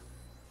work.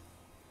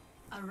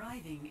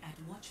 Arriving at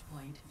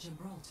Watchpoint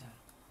Gibraltar.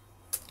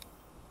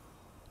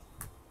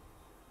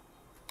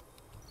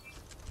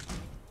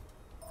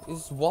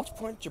 Is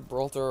Watchpoint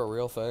Gibraltar a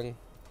real thing?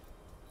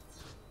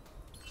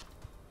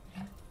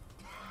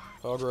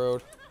 Hog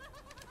Road.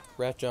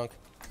 Rat Junk.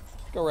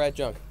 Go Rat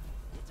Junk.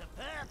 It's a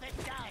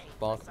perfect day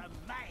Bonk. for some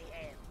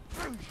mayhem.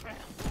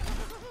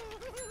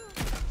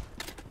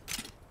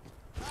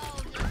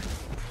 Oh,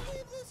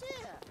 leave this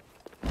here.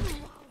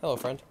 Hello,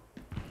 friend.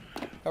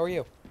 How are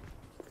you?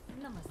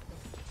 Namaste.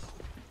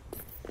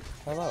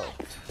 Hello.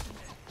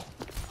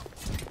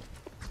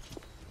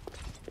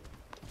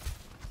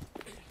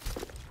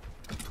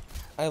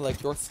 I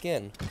like your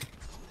skin.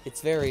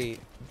 It's very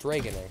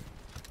dragoning.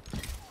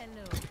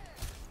 Hello.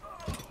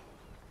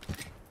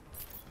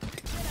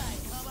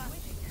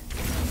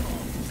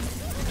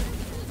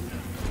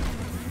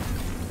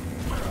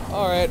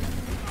 Alright.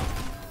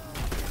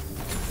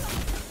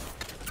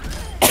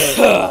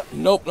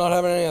 Nope, not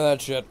having any of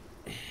that shit.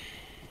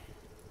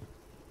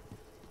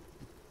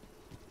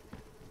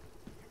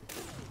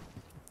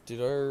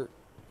 Did our...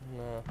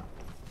 Nah.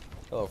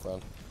 Hello,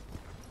 friend.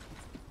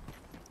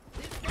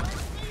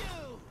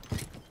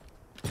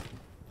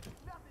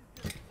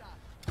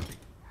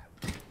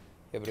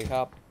 Hippity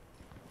hop.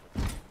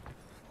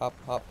 Hop,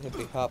 hop,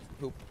 hippity hop,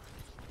 hoop.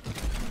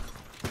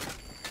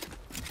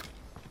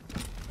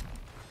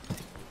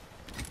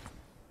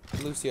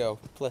 Lucio,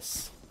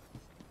 please.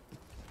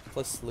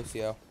 Please,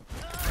 Lucio.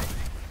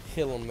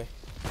 Killing me.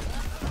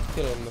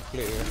 Killing me,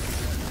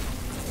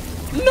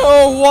 please.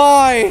 No,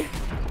 why?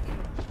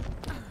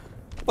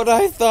 But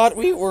I thought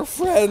we were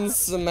friends,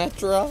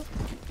 Symmetra.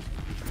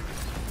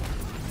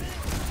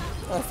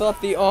 I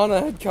thought the honor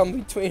had come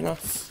between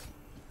us.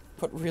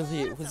 But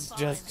really, it was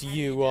just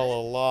you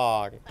all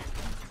along.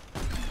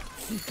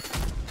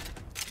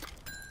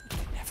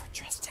 Never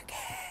trust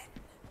again.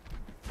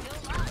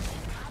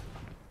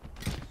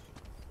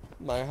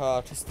 My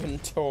heart has been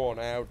torn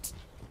out.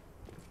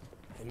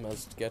 I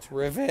must get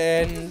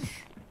revenge.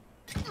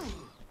 They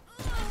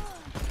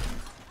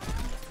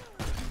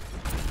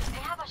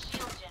have a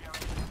shield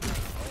generator.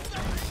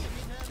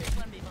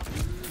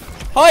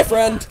 Hi,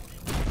 friend!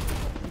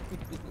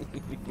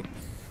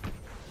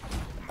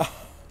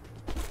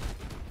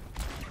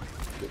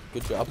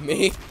 Good job,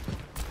 me.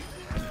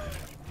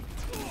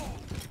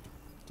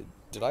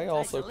 Did I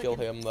also kill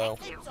him, though?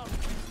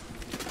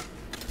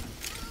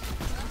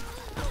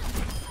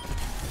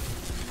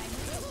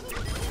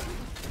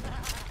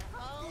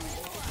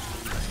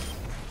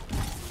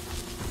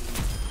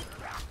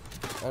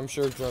 I'm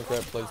sure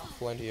Junkrat plays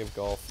plenty of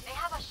golf,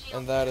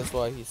 and that is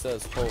why he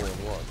says hole in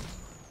one.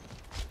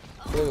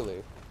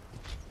 Clearly.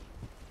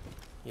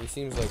 He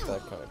seems like that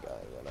kind of guy,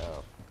 you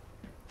know.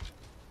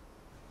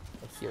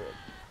 I hear it.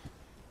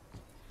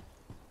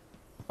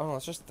 Oh,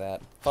 it's just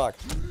that. Fuck.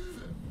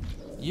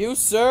 You,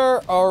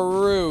 sir, are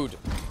rude.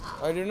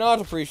 I do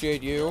not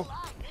appreciate you.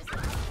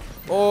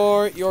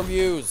 Or your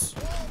views.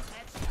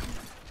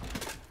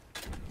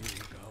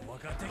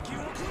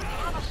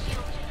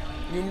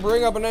 You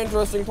bring up an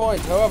interesting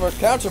point. However,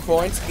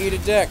 counterpoints, eat a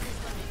dick.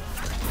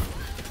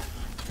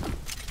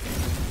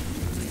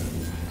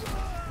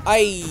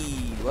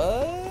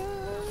 What?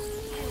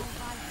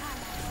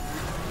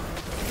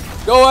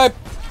 Go away!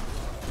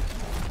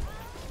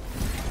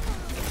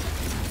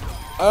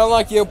 I don't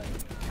like you.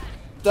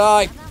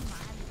 Die.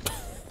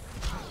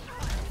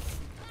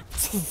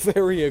 It's a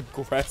very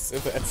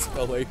aggressive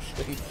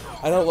escalation.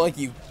 I don't like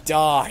you.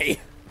 Die.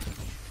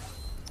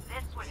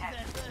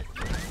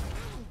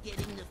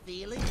 Getting the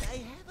feeling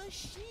they have a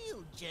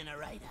shield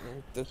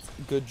generator. That's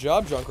good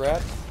job,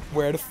 Junkrat.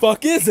 Where the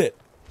fuck is it?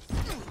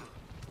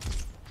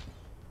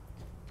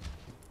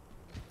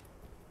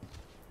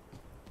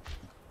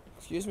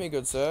 Excuse me,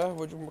 good sir.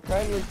 Would you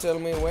kindly tell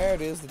me where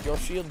it is that your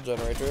shield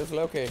generator is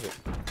located?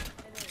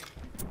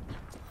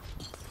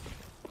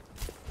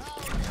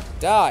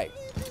 Die.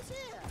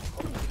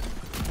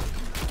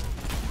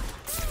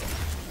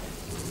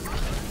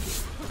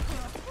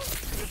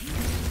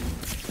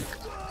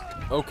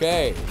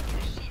 Okay.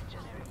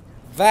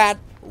 That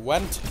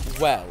went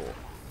well.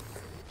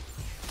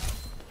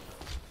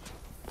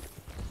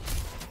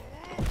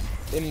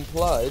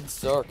 Implied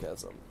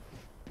sarcasm.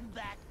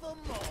 Back for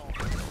more.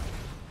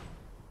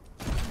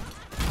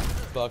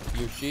 Fuck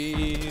you,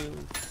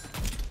 shield.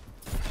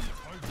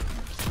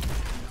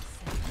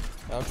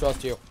 I don't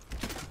trust you.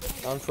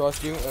 I don't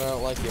trust you, and I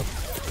don't like you.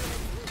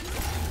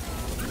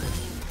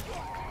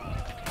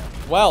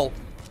 Well,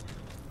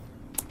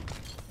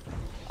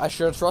 I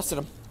should have trusted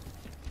him.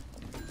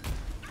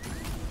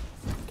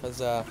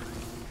 Because,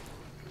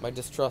 my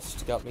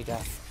distrust got me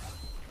death.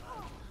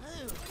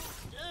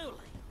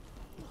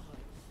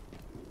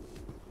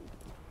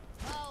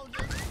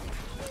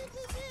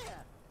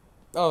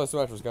 Oh, this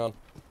match was gone.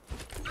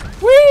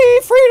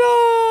 Whee!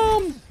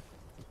 Freedom!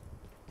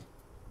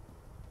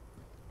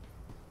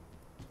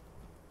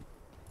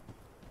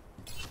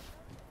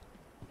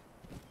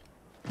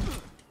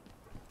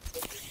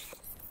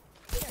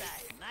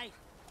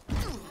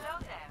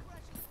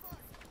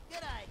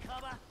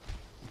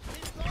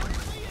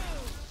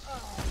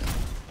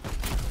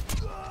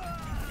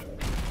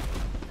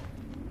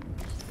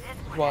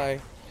 Why?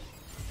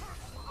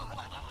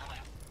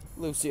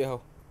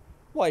 Lucio,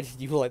 why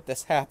did you let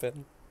this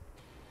happen?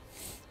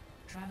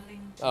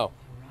 Traveling to Oh.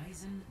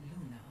 Horizon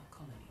Luna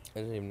Colony. I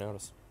didn't even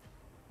notice.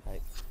 Hi.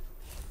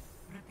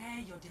 Prepare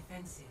your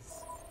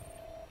defenses.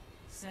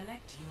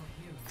 Select your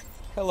hero.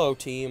 Hello,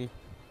 team.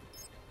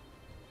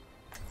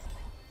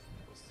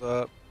 What's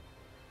up?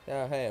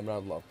 Yeah, hey, I'm not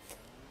alone.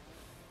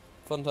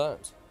 Fun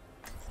times.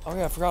 Oh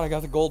yeah, I forgot I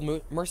got the gold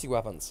mercy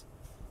weapons.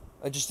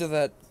 I just did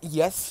that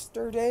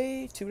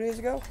yesterday, 2 days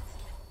ago?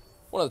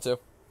 One of the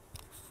two.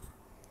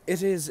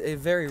 It is a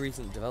very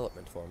recent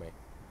development for me.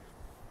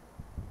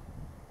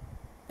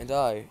 And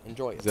I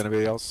enjoy it. Does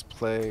anybody else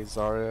play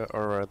Zarya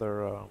or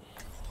rather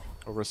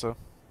Orisa?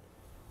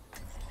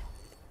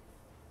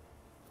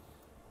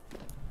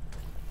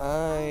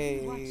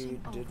 I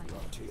did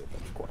not hear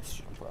that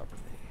question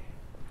properly.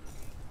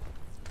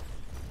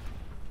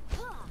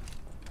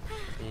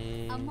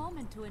 A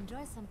moment to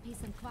enjoy some peace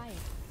and quiet.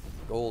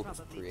 Gold is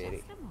Probably pretty.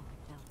 just a moment,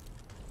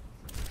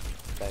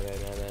 though. Bam, bam,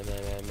 bam,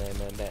 bam, bam,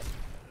 bam, bam.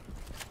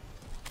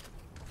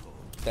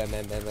 Bam,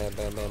 bam, bam, bam,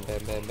 bam, bam,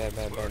 bam, bam, bam,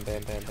 bam, bam,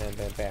 bam, bam, bam,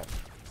 bam, bam.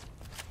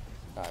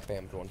 I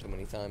bammed one too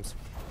many times.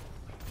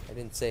 I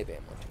didn't say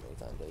bam one too many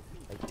times.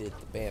 I did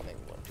the bamming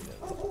one too many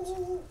times.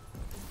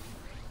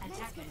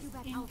 Attackers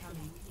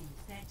incoming in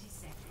 30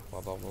 seconds.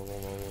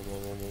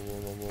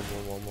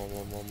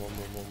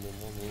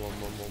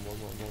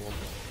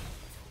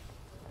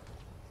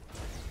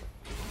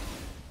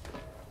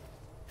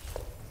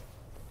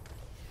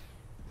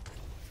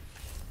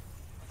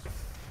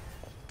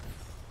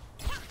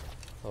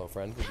 Hello,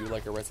 friend. Would you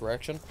like a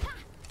resurrection?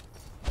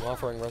 I'm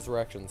offering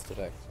resurrections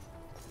today.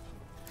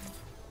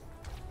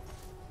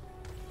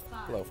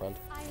 Hello, friend.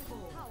 I have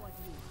empowered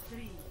you.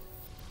 3,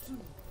 2,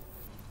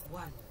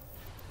 1.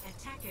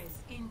 Attackers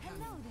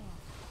incoming. Hello there.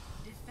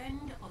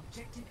 Defend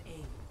objective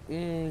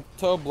A.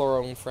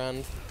 Toblerone,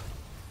 friend.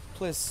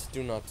 Please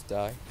do not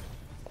die.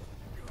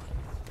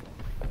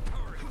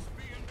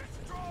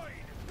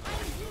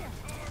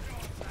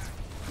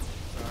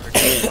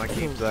 My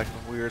game's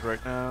acting weird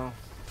right now.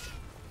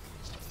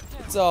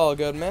 It's all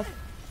good, man.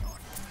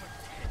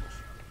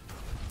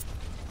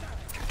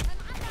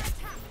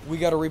 We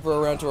got a Reaper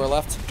around to our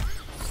left.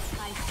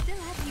 I still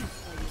have use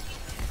for you.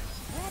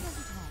 Where does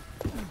it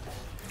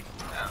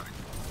hurt?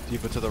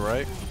 Deeper to the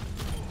right.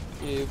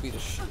 You beat the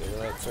shit out of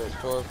that certain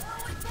torp.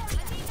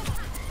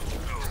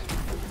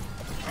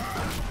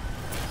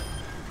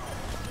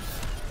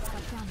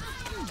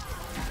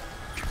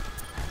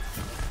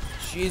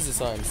 Jesus,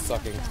 I'm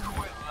sucking.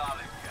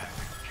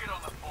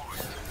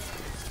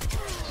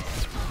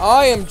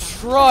 I am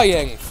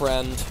trying,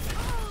 friend.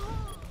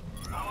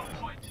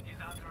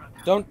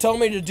 Don't tell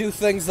me to do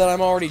things that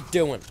I'm already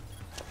doing.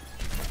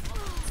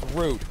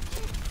 Rude. I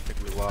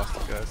think we lost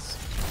it, guys.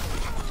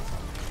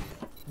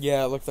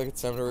 Yeah, it looks like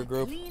it's time to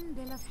regroup. Clean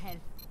bill of health.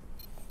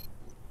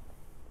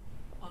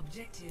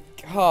 Objective.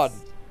 God,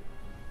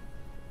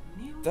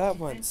 New that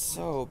went defense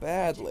so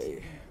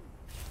badly.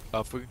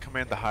 If we can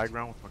command the high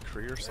ground with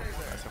McCree or something,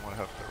 I think I'm gonna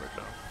have to right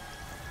now.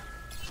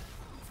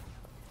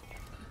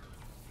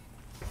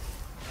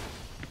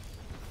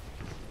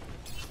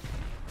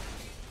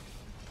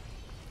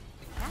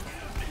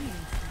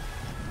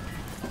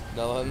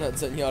 No, I'm not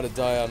sending y'all to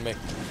die on me.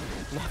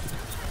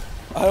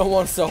 I don't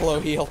want solo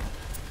heal.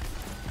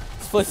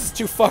 This place is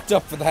too fucked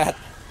up for that.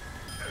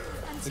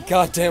 It's a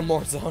goddamn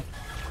war zone.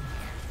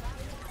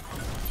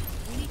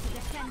 We need to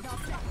defend our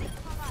objective.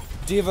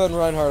 Diva and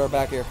Reinhardt are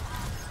back here.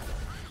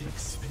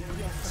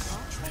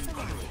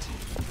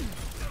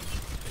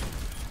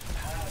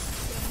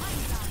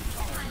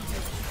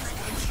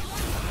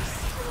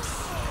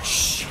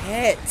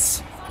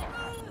 Shit.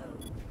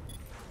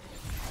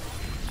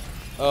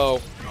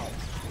 Oh.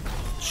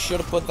 Should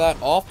have put that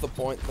off the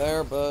point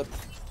there, but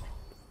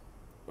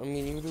I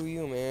mean, you do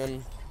you,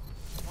 man.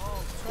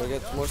 Do I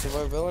get more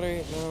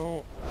survivability?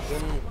 No.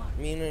 Didn't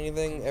mean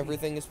anything.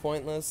 Everything is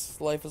pointless.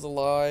 Life is a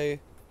lie.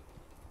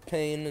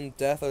 Pain and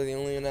death are the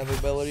only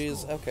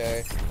inevitabilities.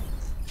 Okay.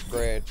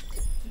 Great.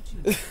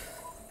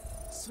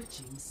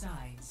 Switching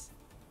sides.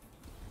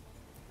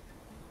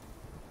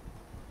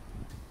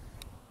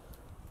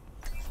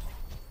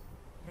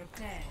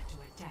 Prepare to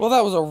attack. Well,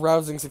 that was a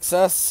rousing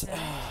success.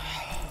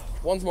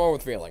 Once more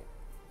with feeling.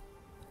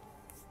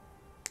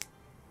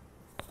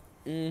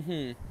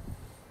 Harissa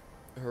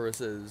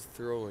is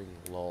throwing,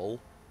 lol.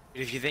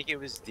 If you think it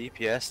was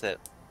DPS that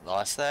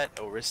lost that,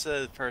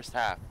 Orisa the first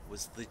half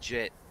was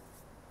legit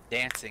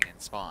dancing in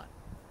spawn.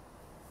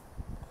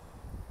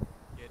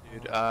 Yeah,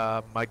 dude.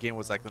 My game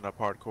was acting up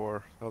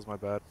hardcore. That was my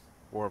bad.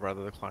 Or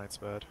rather, the client's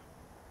bad.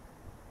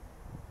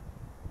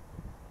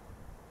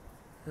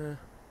 Huh.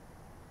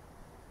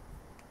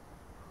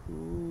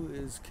 Who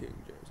is King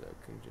James? Oh,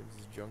 King James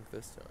is junk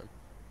this time.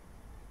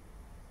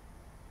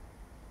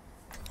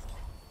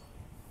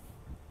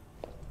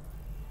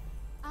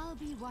 I'll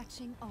be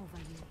watching over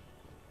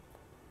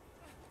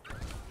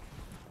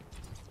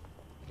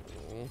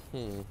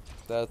you.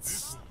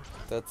 That's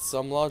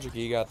some logic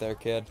you got there,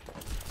 kid.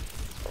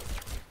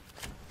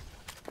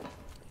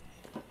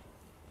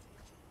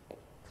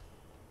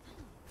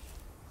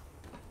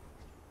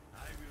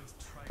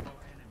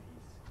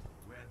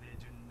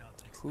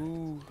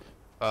 Who?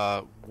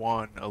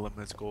 One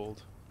eliminates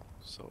gold.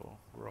 So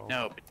we're all.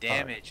 No, but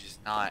damage is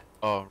not.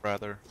 Oh,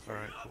 rather.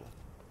 Alright, cool.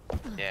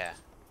 Yeah.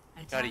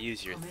 Gotta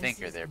use your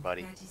thinker there,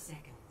 buddy. 30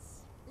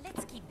 seconds.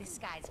 Let's keep the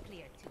skies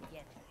clear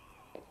together.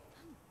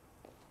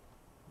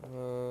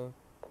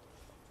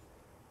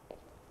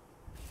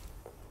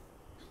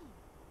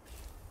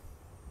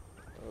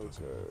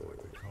 Okay.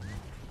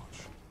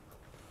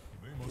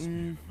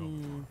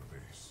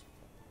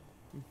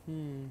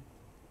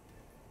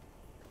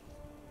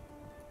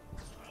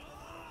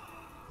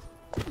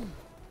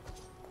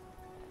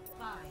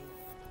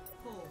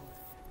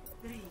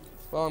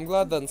 Well, I'm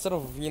glad that instead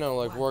of, you know,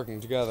 like,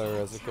 working together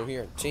as a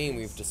coherent team,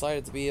 we've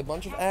decided to be a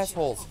bunch of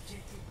assholes.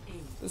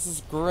 This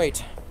is great.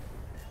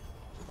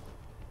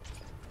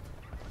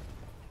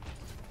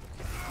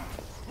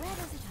 Where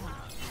does it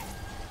hurt?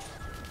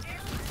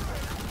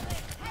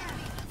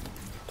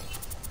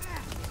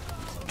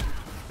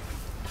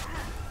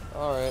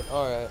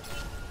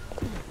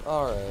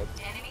 Alright.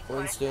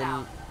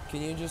 Winston,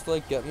 can you just,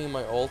 like, get me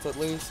my ult at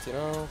least, you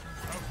know?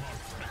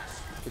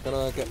 You're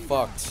gonna get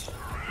fucked.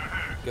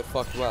 Get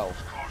fucked well.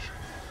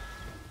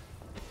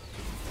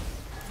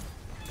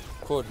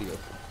 Cordial.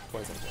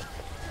 20 seconds.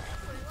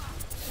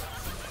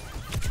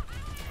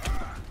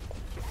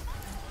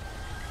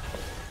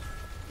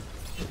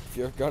 If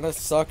you're gonna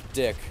suck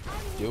dick,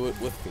 do it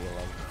with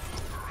feeling.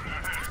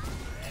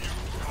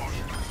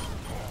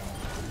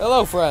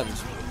 Hello, friend.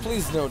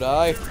 Please no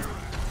die.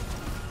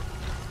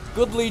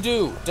 Goodly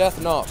do, death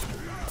not.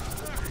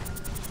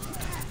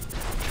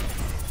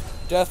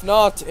 Death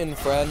not in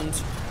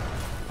friend.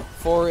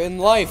 For in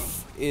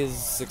life is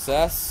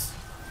success.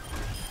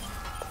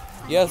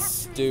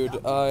 Yes,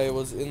 dude, I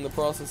was in the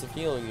process of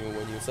healing you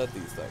when you said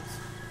these things.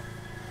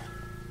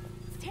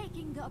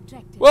 Taking the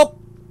objective. Well,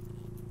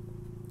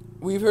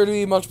 we appear to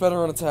be much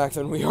better on attack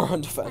than we are on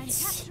I'm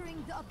defense.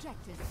 capturing the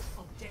objective.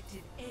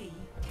 Objective A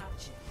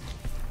captured.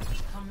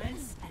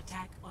 Commence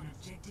attack on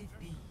objective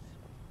B.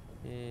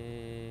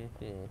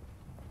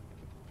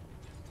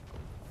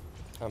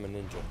 I'm a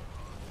ninja.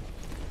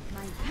 My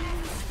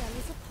healing spell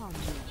is upon you.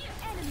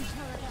 Enemy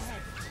turret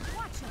ahead.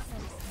 Watch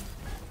yourselves.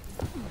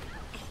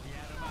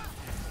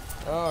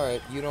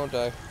 Alright, you don't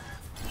die.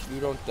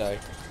 You don't die.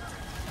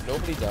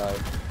 Nobody die.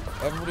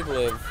 Everybody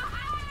live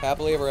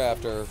happily ever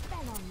after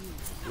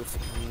with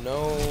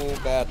no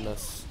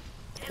badness.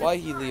 Why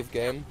he leave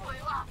game?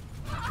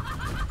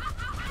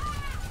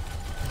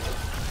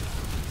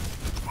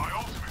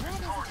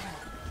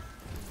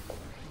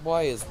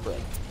 Why is Brett?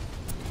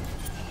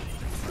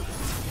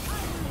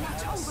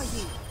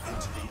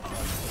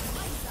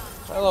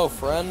 Hello,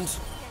 friend.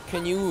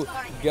 Can you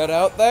get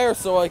out there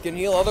so I can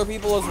heal other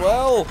people as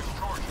well?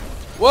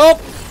 Well,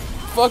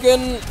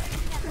 fucking,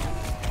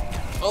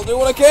 I'll do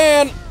what I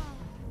can.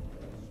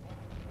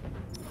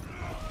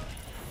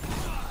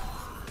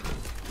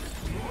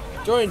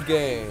 Join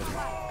game.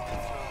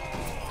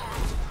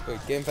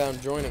 Wait, game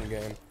found joining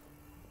game.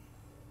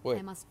 Wait,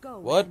 I must go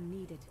what? when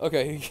needed.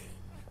 Okay.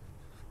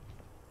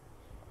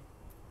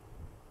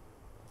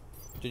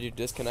 Did you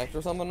disconnect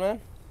or something, man?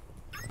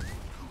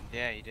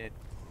 Yeah, you did.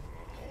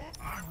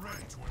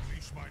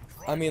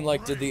 I mean,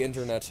 like, did the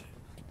internet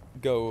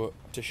go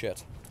to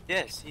shit?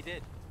 Yes, he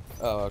did.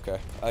 Oh, okay.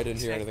 I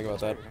didn't hear anything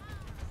about that.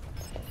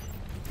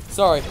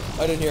 Sorry,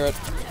 I didn't hear it.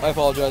 I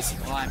apologize.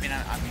 Well, I mean,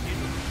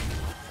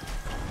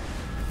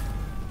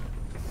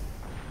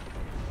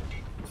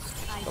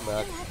 Come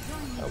back.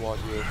 I want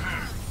you.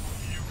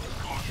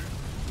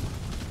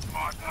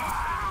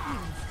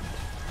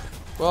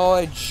 Well,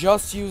 I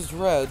just used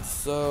res,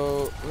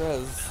 so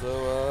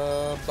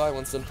bye,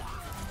 Winston.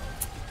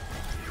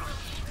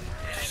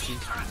 She's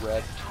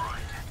red.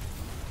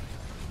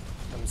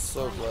 I'm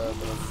so glad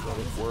that I'm out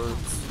of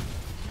words.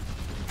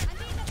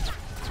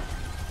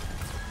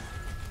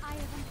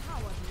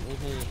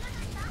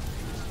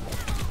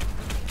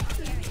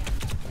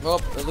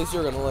 Well, at least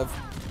you're gonna live.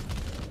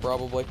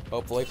 Probably,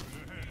 hopefully.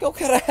 Go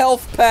get a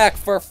health pack,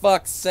 for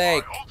fuck's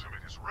sake!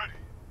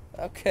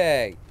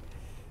 Okay.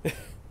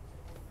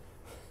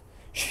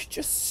 She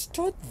just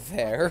stood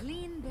there.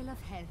 Clean bill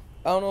of health.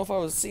 I don't know if I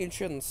was seeing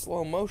shit in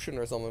slow motion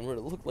or something, but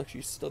it looked like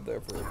she stood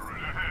there for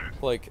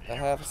like a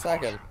half a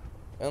second.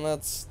 And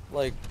that's,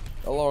 like,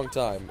 a long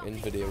time in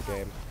video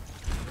game.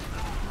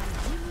 My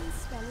healing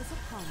spell is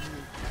upon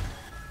you.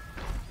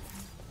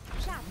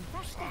 Schaden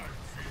verstärkt.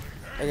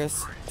 I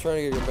guess trying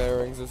to get your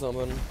bearings or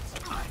something.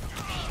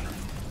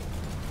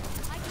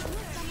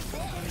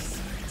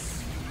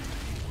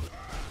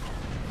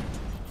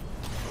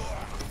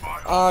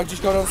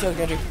 Just go downstairs,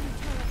 Genji.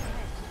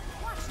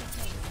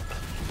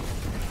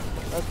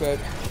 Okay.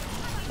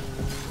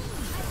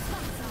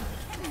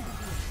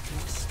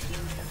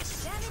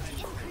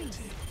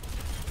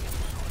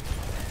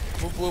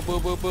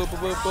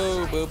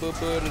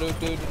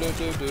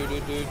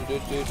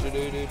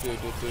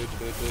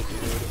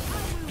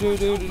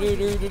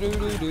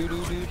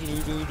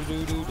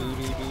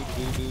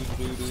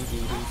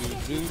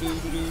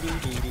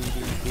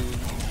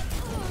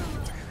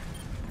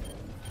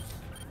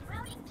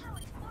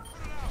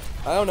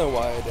 I don't know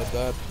why I did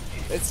that.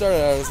 It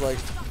started out as like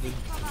the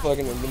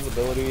fucking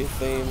invincibility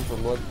theme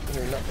from not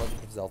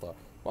Legend of Zelda.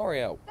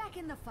 Mario. Back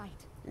in the fight.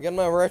 I'm getting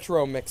my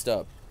retro mixed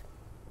up.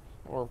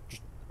 Or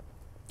just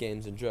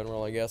games in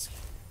general, I guess.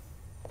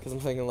 Because I'm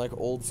thinking like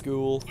old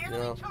school, you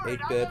know,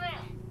 8-bit.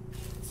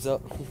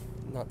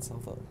 Not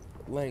Zelda.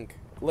 Link.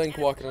 Link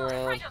walking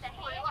around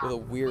with a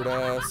weird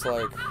ass,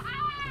 like,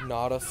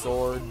 not a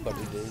sword, but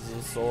it is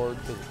a sword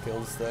because it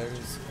kills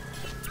things.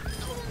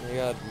 You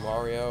got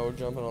Mario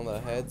jumping on the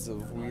heads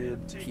of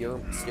weird,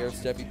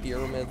 stair-steppy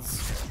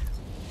pyramids.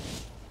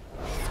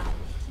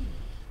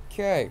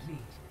 Okay.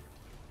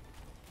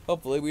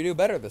 Hopefully we do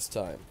better this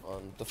time,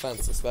 on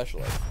defense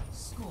especially.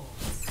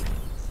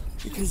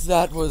 Because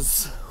that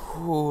was...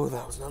 Ooh,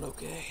 that was not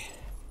okay.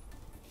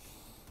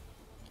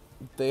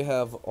 They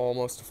have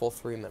almost a full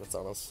 3 minutes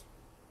on us.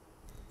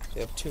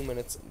 They have 2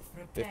 minutes and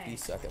 50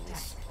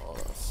 seconds on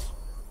us.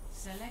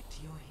 Select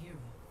your hero.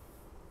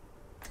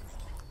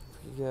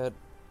 You got...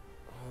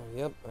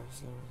 yep, I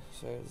was gonna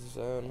say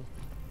zone.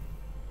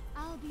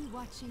 I'll be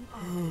watching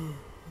all.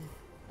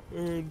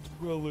 And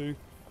really...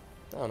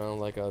 I don't know,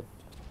 like a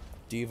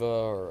Diva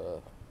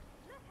or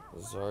a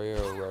Zarya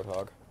or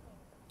Roadhog.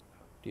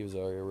 Diva,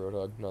 Zarya,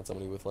 Roadhog. Not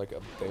somebody with like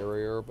a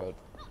barrier, but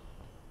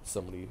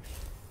somebody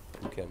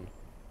who can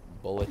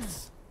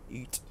bullets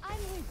eat. I'm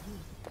with you.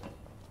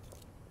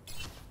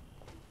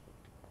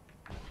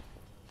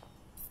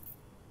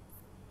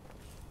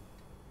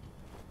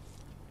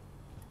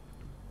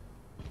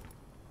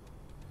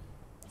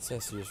 It's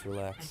nice to just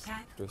relax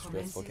after a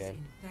stressful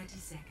game. 30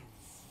 seconds.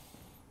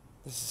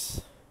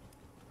 This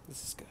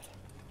is good.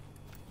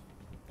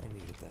 I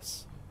needed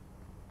this.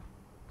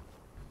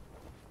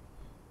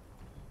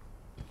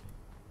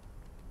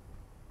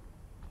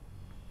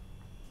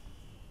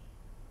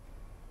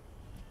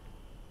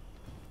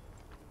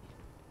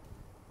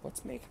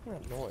 What's making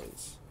that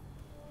noise?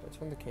 Let's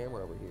turn the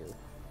camera over here.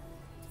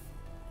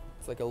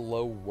 It's like a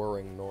low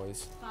whirring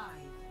noise. 5,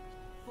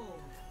 4,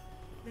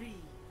 3.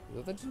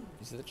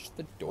 Is that just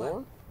the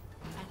door?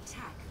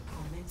 Attack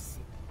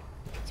commencing.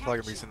 It's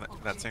probably gonna be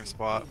in that same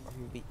spot.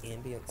 The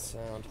ambient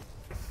sound.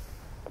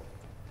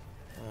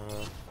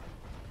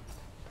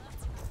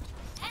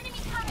 Enemy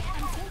turret.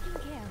 I'm taking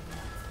care of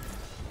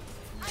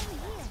you. I'm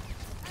here.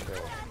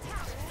 Okay.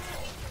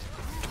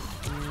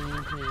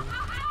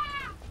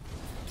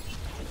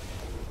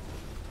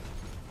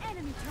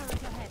 Enemy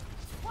turret ahead.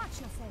 Watch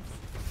yourselves.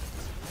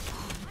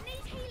 I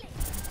need healing.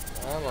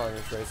 I'm on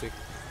you, Tracy.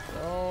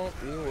 Don't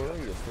you worry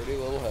your pretty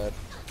little head.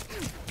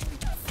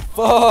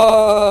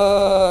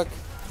 Fuck!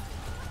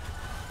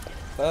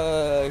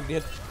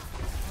 Get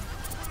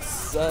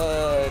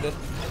side. Your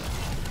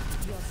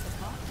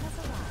support has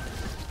arrived.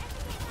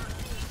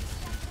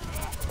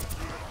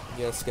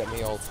 Yes, get me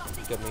ult.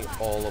 Get me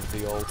all of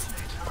the ult.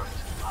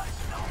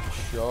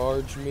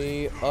 Charge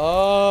me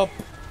up.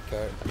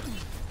 Okay.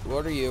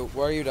 What are you?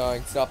 Why are you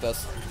dying? Stop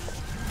this.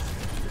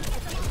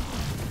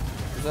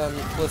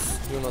 Please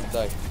do not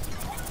die.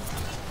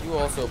 You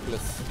also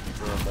please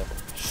do not die.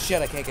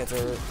 Shit, I can't get to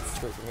her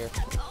straight from here.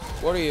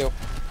 What are you?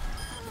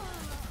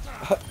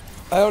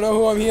 I don't know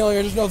who I'm healing,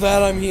 I just know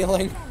that I'm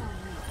healing.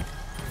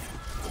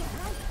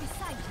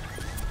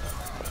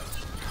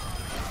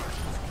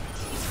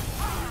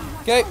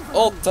 Okay,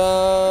 ult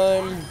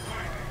time.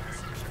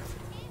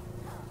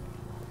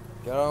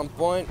 Get on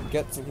point,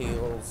 get some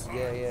heals.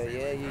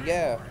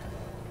 Yeah.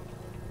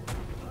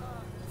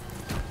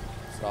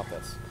 Stop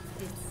this.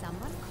 Did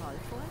someone call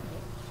for it?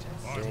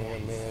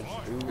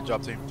 Damage. Good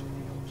job, team.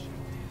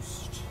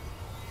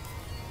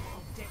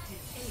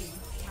 Objective A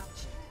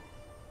captured.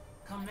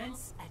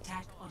 Commence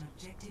attack on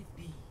objective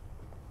B.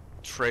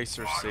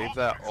 Tracer, save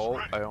that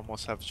ult. I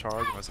almost have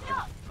charge. I'm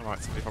at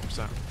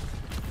 75%.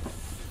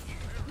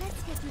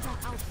 Let's get you that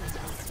outfit.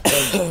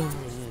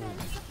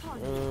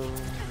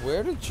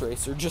 Where did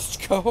Tracer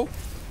just go?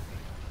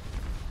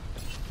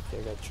 Okay,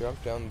 I got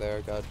Chunk down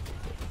there, got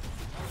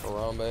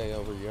Harambe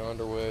over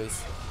yonder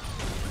ways.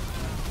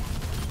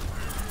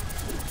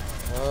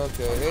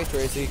 Okay, hey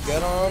Tracy,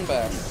 get on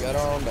back, get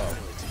on back.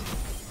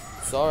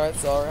 It's alright,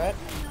 it's alright.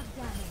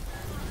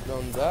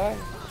 Don't die,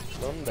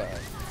 don't die.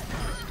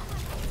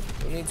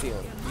 Who needs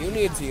healing? You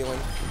need healing.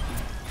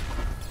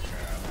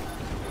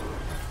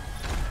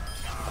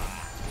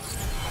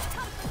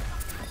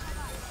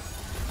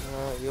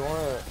 You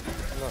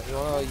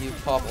wanna use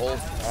pop ult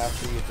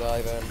after you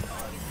dive in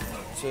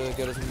to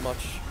get as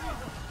much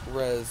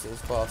res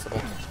as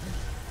possible.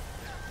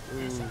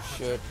 Ooh,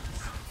 shit.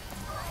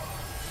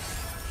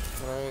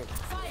 Alright.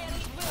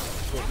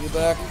 Get you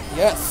back.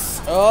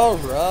 Yes!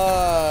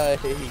 Alright!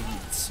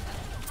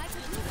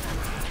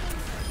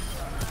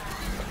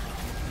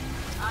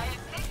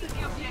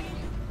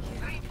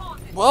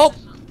 Well!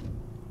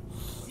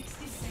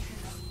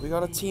 We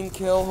got a team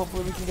kill.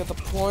 Hopefully we can get the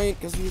point,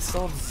 because we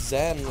still have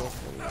Zen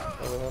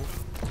over him.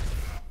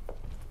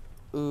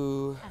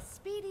 Ooh. A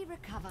speedy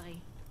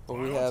recovery. But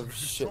we have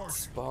shit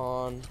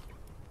spawn.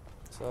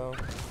 So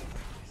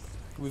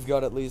we've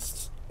got at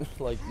least,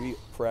 like, we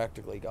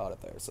practically got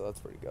it there, so that's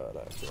pretty good,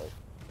 actually.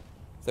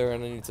 They're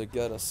gonna need to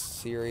get a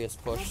serious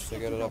push to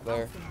get it up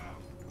there.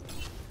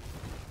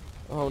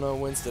 Oh no,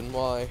 Winston,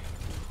 why?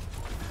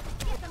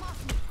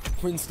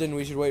 Winston,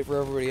 we should wait for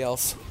everybody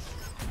else.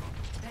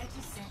 30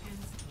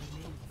 seconds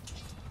remaining.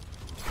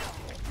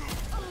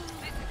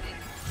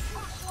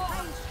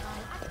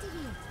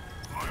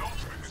 My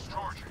ultimate is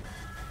charging.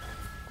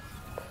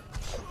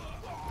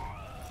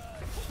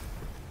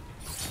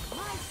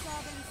 My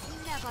servants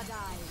never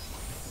die.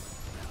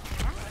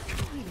 That's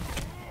healing.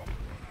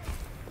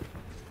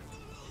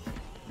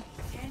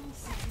 10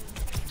 seconds.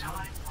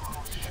 Time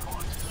grows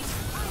short.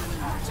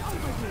 Watch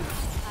over you.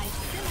 I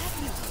still have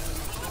you.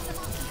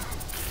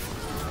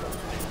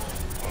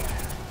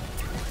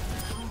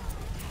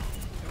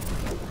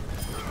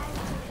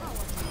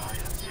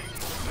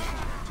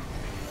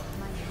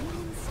 My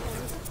healing spell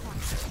is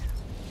acquired.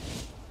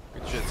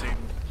 Good shit, team.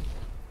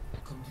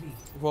 Complete.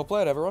 Well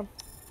played, everyone.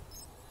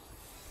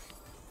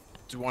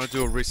 Do you want to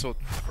do a result?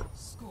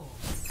 Score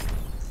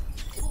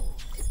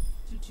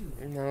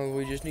 4-2. No,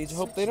 we just need to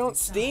hope they don't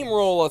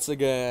steamroll us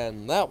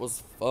again. That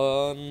was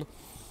fun.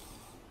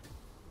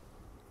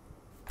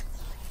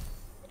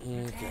 Okay.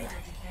 Prepare your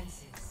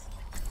defenses.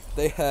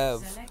 They have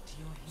Select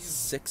your hero.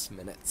 6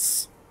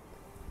 minutes.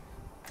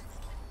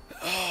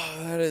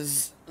 That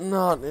is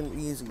not an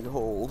easy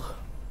hold.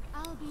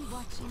 I'll be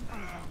watching over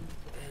you.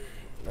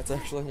 That's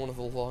actually one of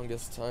the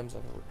longest times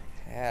I've ever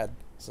had.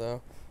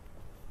 So,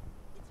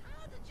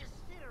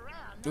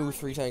 ooh,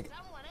 3 tank.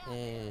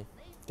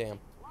 Damn.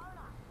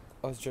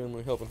 I was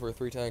genuinely hoping for a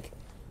 3 tank.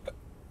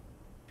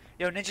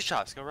 Yo, Ninja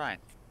Chops, go Ryan.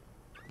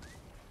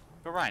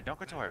 Go Ryan, don't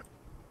go Tor.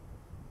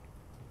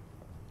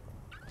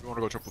 You want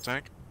to go triple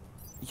tank?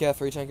 Yeah,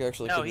 3 tank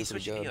actually No, could be he's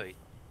pretty switching good. Healy.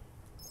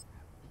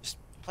 Just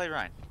play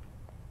Ryan.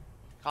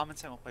 Common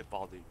sense will play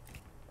Baldu.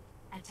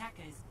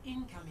 Attackers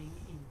incoming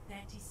in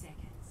 30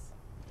 seconds.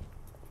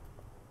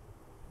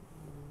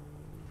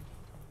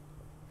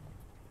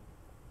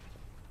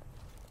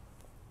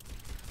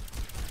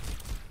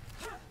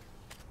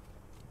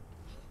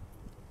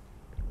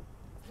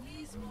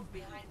 Please move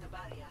behind the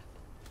barrier.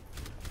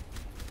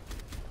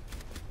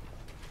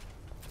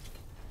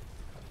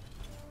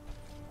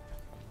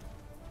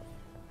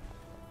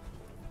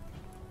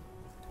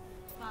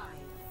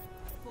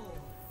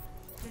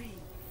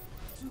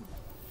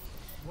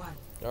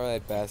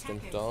 Alright,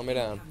 Bastion, don't let me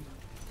down.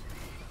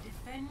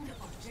 Defend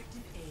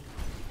objective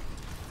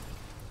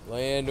A.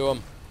 Lay into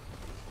him.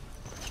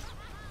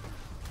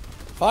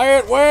 Fire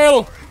at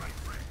will!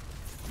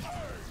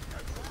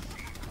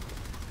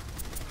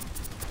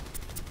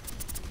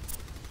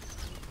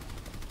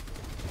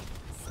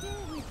 Still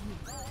with you.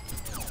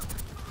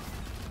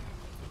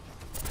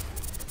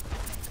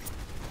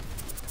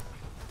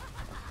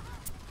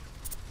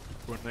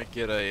 When they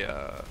get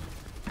a,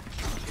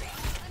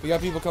 We got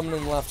people coming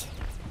in left.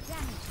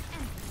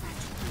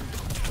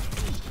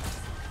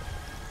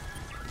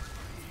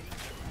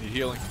 Need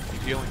healing.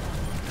 Need healing.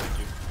 Thank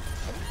you.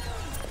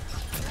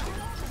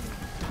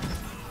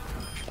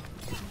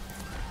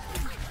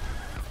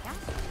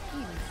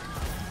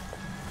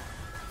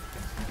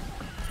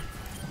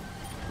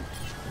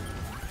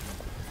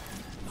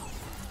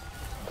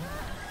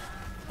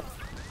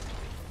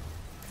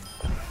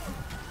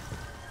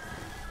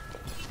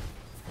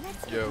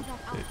 Yo.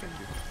 Hey, thank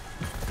you.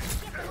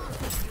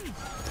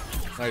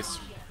 Nice.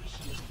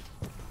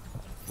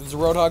 There's a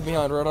Roadhog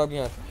behind, Roadhog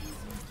behind.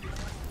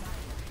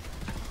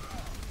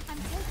 I'm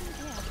taking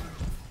care of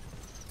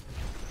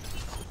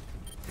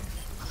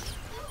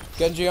you.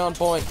 Genji on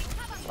point.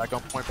 Back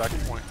on point, back on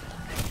point.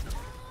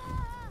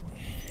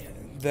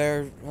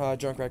 There,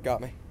 Junkrat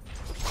got me.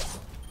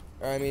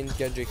 I mean,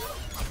 Genji.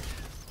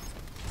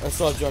 I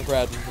saw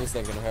Junkrat and was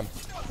thinking of him.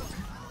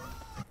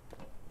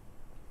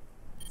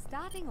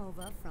 Starting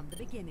over from the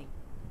beginning.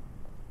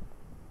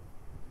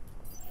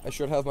 I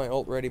should have my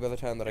ult ready by the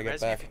time that I get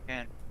Res me if back. you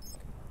can.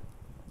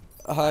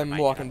 I'm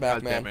walking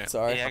back, God damn man. it.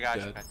 Sorry. Yeah, I got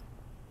you. dead.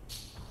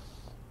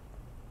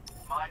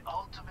 My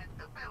ultimate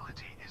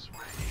ability is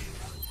ready.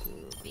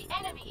 The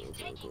enemy is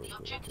taking the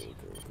objective.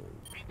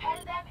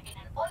 Repel them in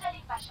an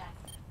orderly fashion.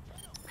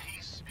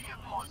 Peace be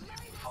upon you.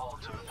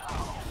 Falter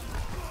now.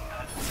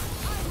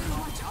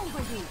 Watch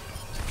over you.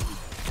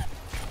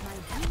 My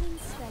healing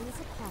spell is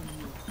upon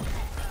you.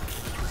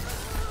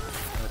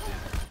 God damn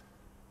it.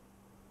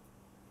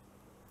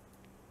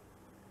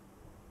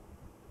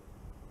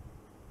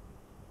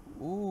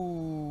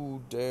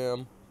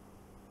 damn.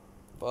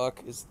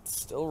 Fuck, is it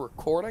still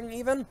recording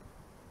even?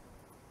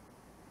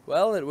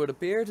 Well, it would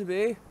appear to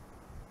be.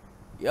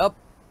 Yup,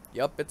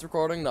 it's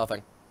recording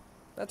nothing.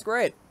 That's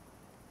great.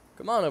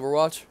 Come on,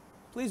 Overwatch.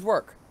 Please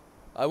work.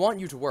 I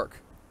want you to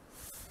work.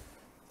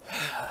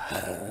 Come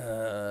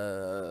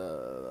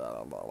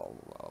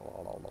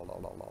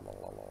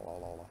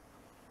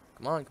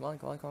on.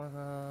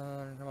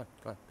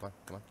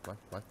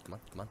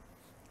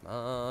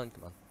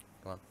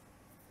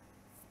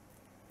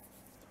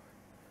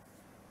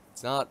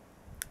 It's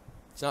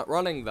not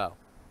running though.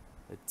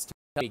 It's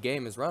telling me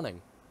game is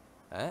running.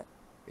 Huh?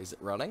 Is it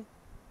running?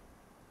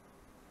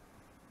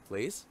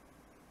 Please?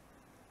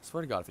 I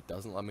swear to God if it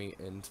doesn't let me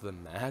into the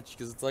match,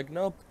 because it's like,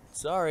 nope,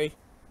 sorry.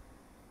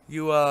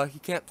 You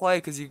can't play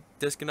because you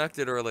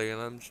disconnected early,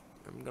 and I'm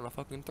gonna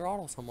fucking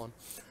throttle someone.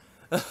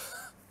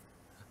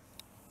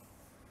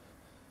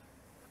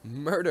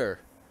 Murder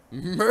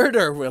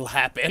will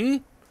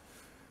happen.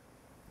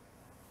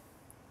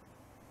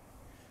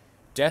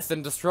 Death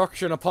and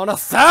destruction upon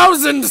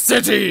 1,000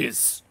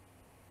 cities!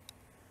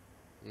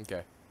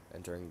 Okay,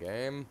 entering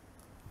game.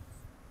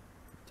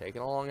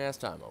 Taking a long ass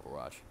time,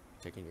 Overwatch.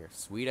 Taking your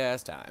sweet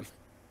ass time.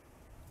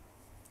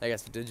 I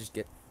guess we did just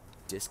get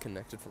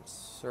disconnected from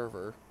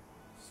server.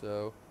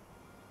 So,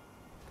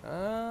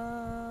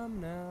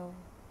 now.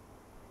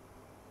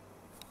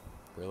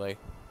 Really?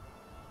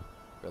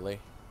 Really?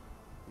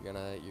 You're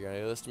gonna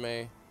do this to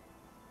me?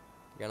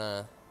 You're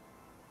gonna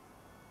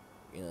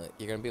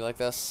be like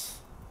this?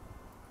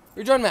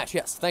 Rejoin match,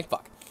 yes, thank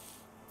fuck.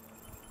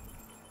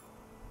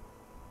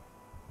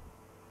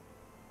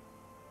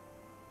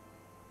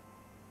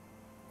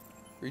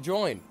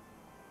 Rejoin.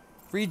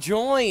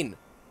 Rejoin!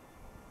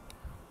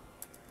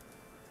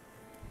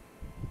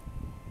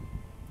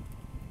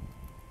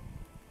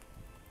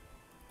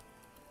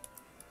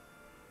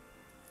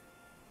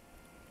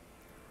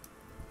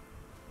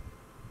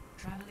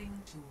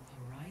 Traveling to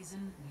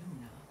Horizon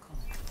Luna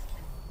Colony.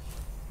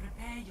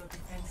 Prepare your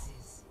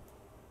defenses.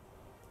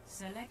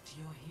 Select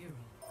your hero.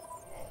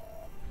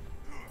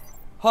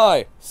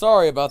 Hi,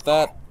 sorry about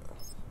that.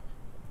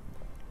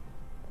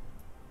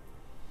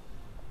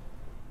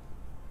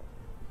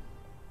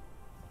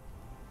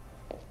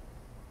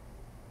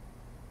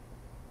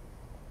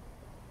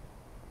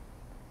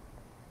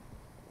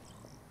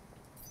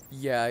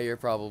 Yeah, you're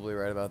probably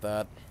right about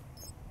that.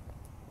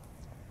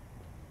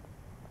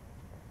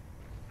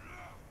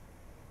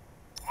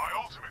 My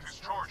ultimate is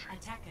charging.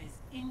 Attackers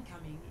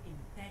incoming in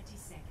 30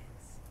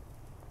 seconds.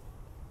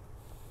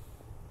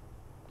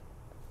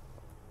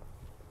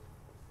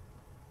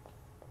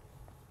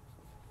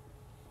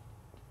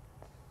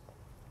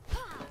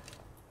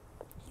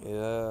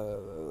 Yeah.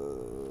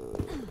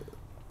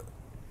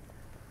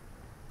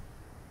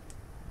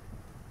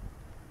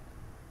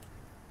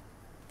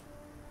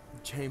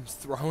 James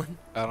throwing?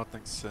 I don't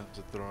think Sim's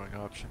a throwing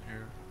option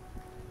here.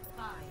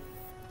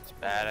 It's a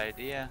bad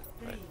idea,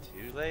 but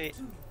too late.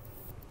 2,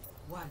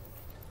 1.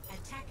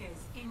 Attackers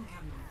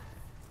incoming.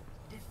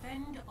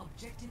 Defend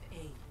objective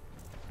A.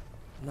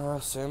 No,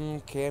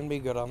 Sim can be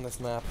good on this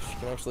map. She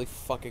can actually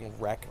fucking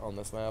wreck on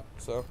this map,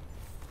 so.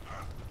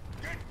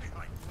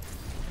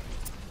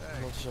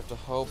 We'll just have to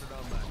hope.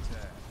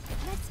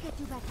 Let's get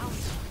you back out.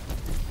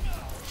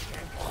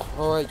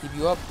 Alright, keep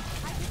you up.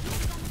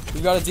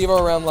 We've got a Devo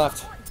around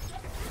left.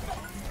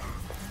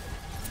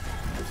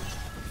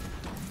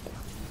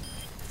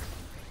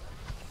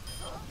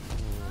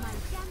 My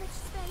damage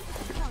spell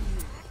is upon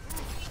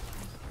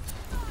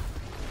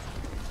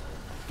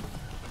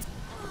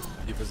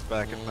you. Keep us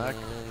back and back.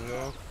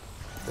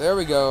 There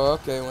we go.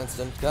 Okay,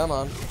 Winston. Come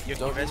on.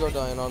 Don't you go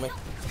dying on me.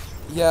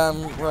 Yeah,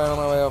 I'm right on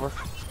my way over.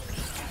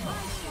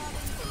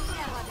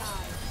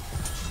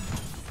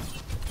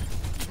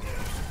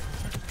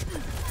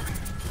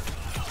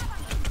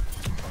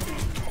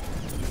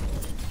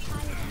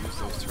 Use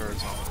those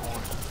turrets on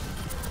point.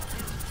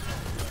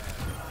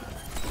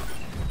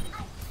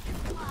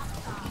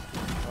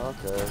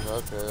 Okay.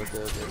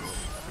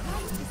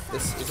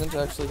 This isn't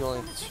actually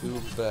going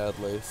too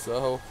badly,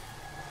 so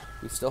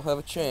we still have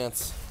a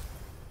chance.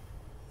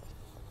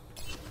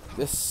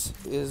 This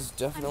is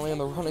definitely in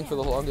the running for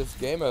the longest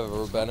game I've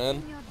ever been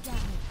in.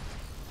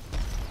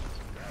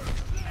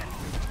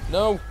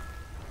 No!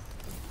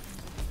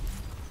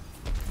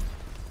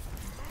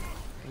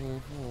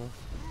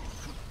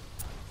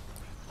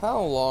 How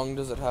long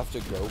does it have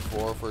to go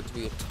for it to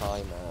be a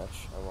tie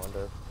match, I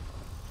wonder?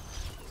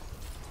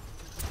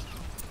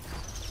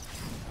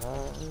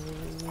 I'm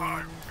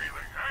feeling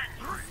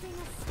angry.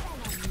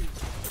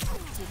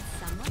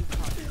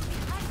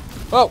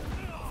 Oh!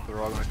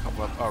 They're all gonna come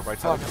up. Oh, right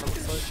Fuck.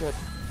 side. Shit.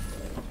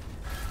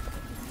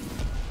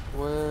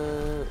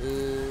 Where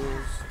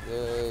is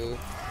they? I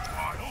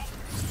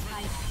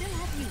still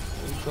have you.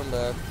 Please come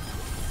back.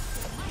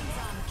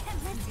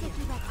 Let's get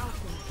you back out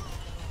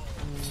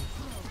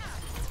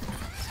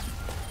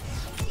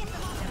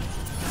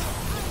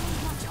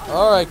there.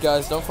 Alright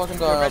guys, don't fucking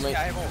die on me.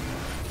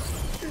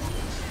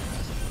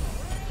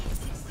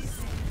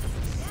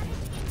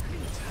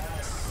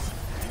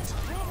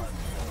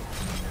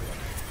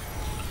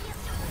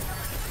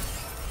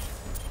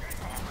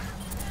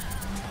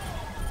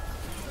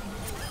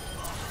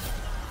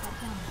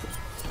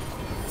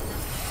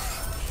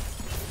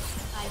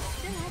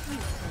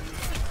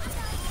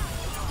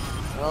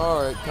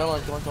 Alright, come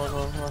on, come on, come on, come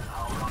on, come on.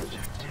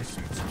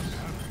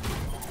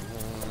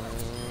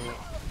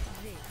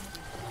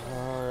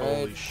 Alright.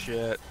 Holy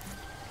shit.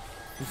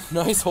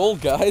 Nice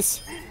hold,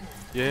 guys.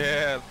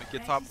 Yeah, let me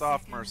get topped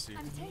off, Mercy.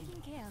 I'm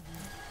taking care of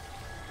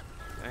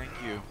you. Thank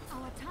you.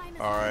 Our time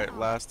is Alright, running out.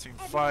 last team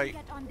Everyone fight.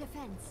 get on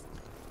defense.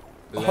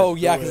 Oh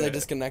yeah, Let's because do I it.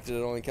 disconnected.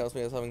 It only counts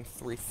me as having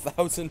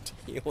 3,000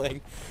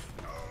 healing.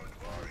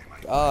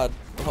 God,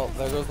 well,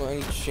 there goes my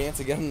any chance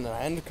of getting an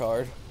end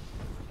card.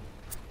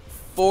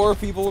 4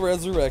 people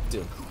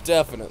resurrected,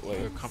 definitely.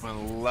 They're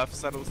coming left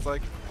side, it looks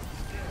like.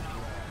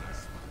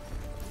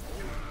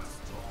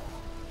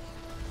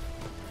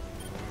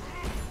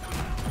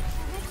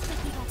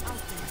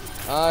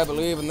 I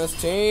believe in this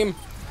team.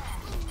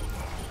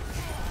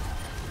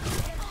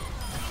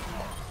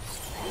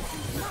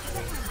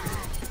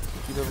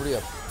 Keep everybody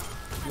up.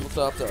 People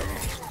topped up.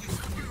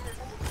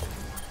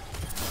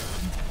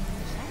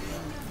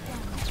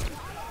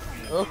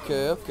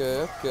 Okay,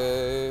 okay,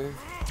 okay.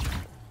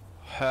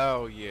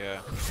 Hell yeah.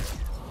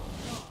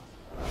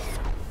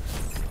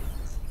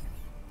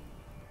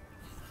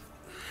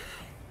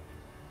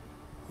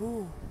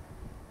 Whew.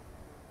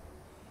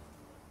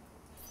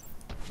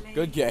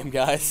 Good game,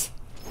 guys.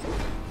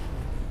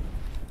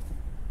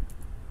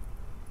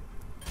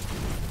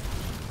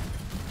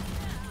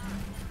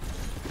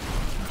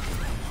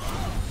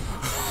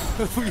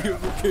 We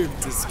became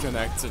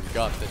disconnected,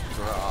 got the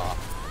draw.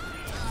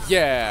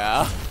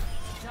 Yeah.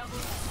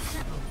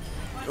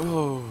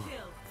 Oh,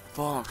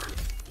 fuck.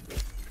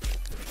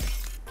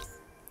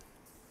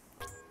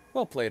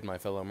 Well played, my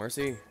fellow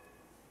Mercy.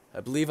 I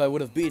believe I would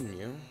have beaten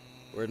you,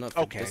 were it not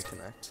for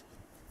disconnect.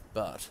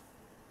 But.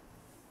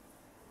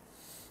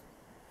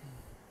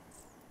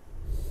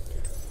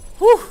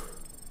 Whew.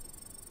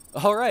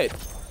 Alright.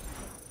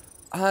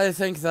 I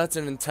think that's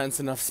an intense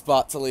enough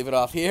spot to leave it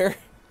off here.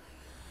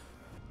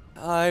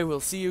 I will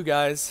see you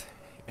guys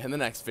in the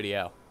next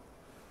video.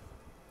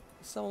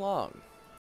 So long.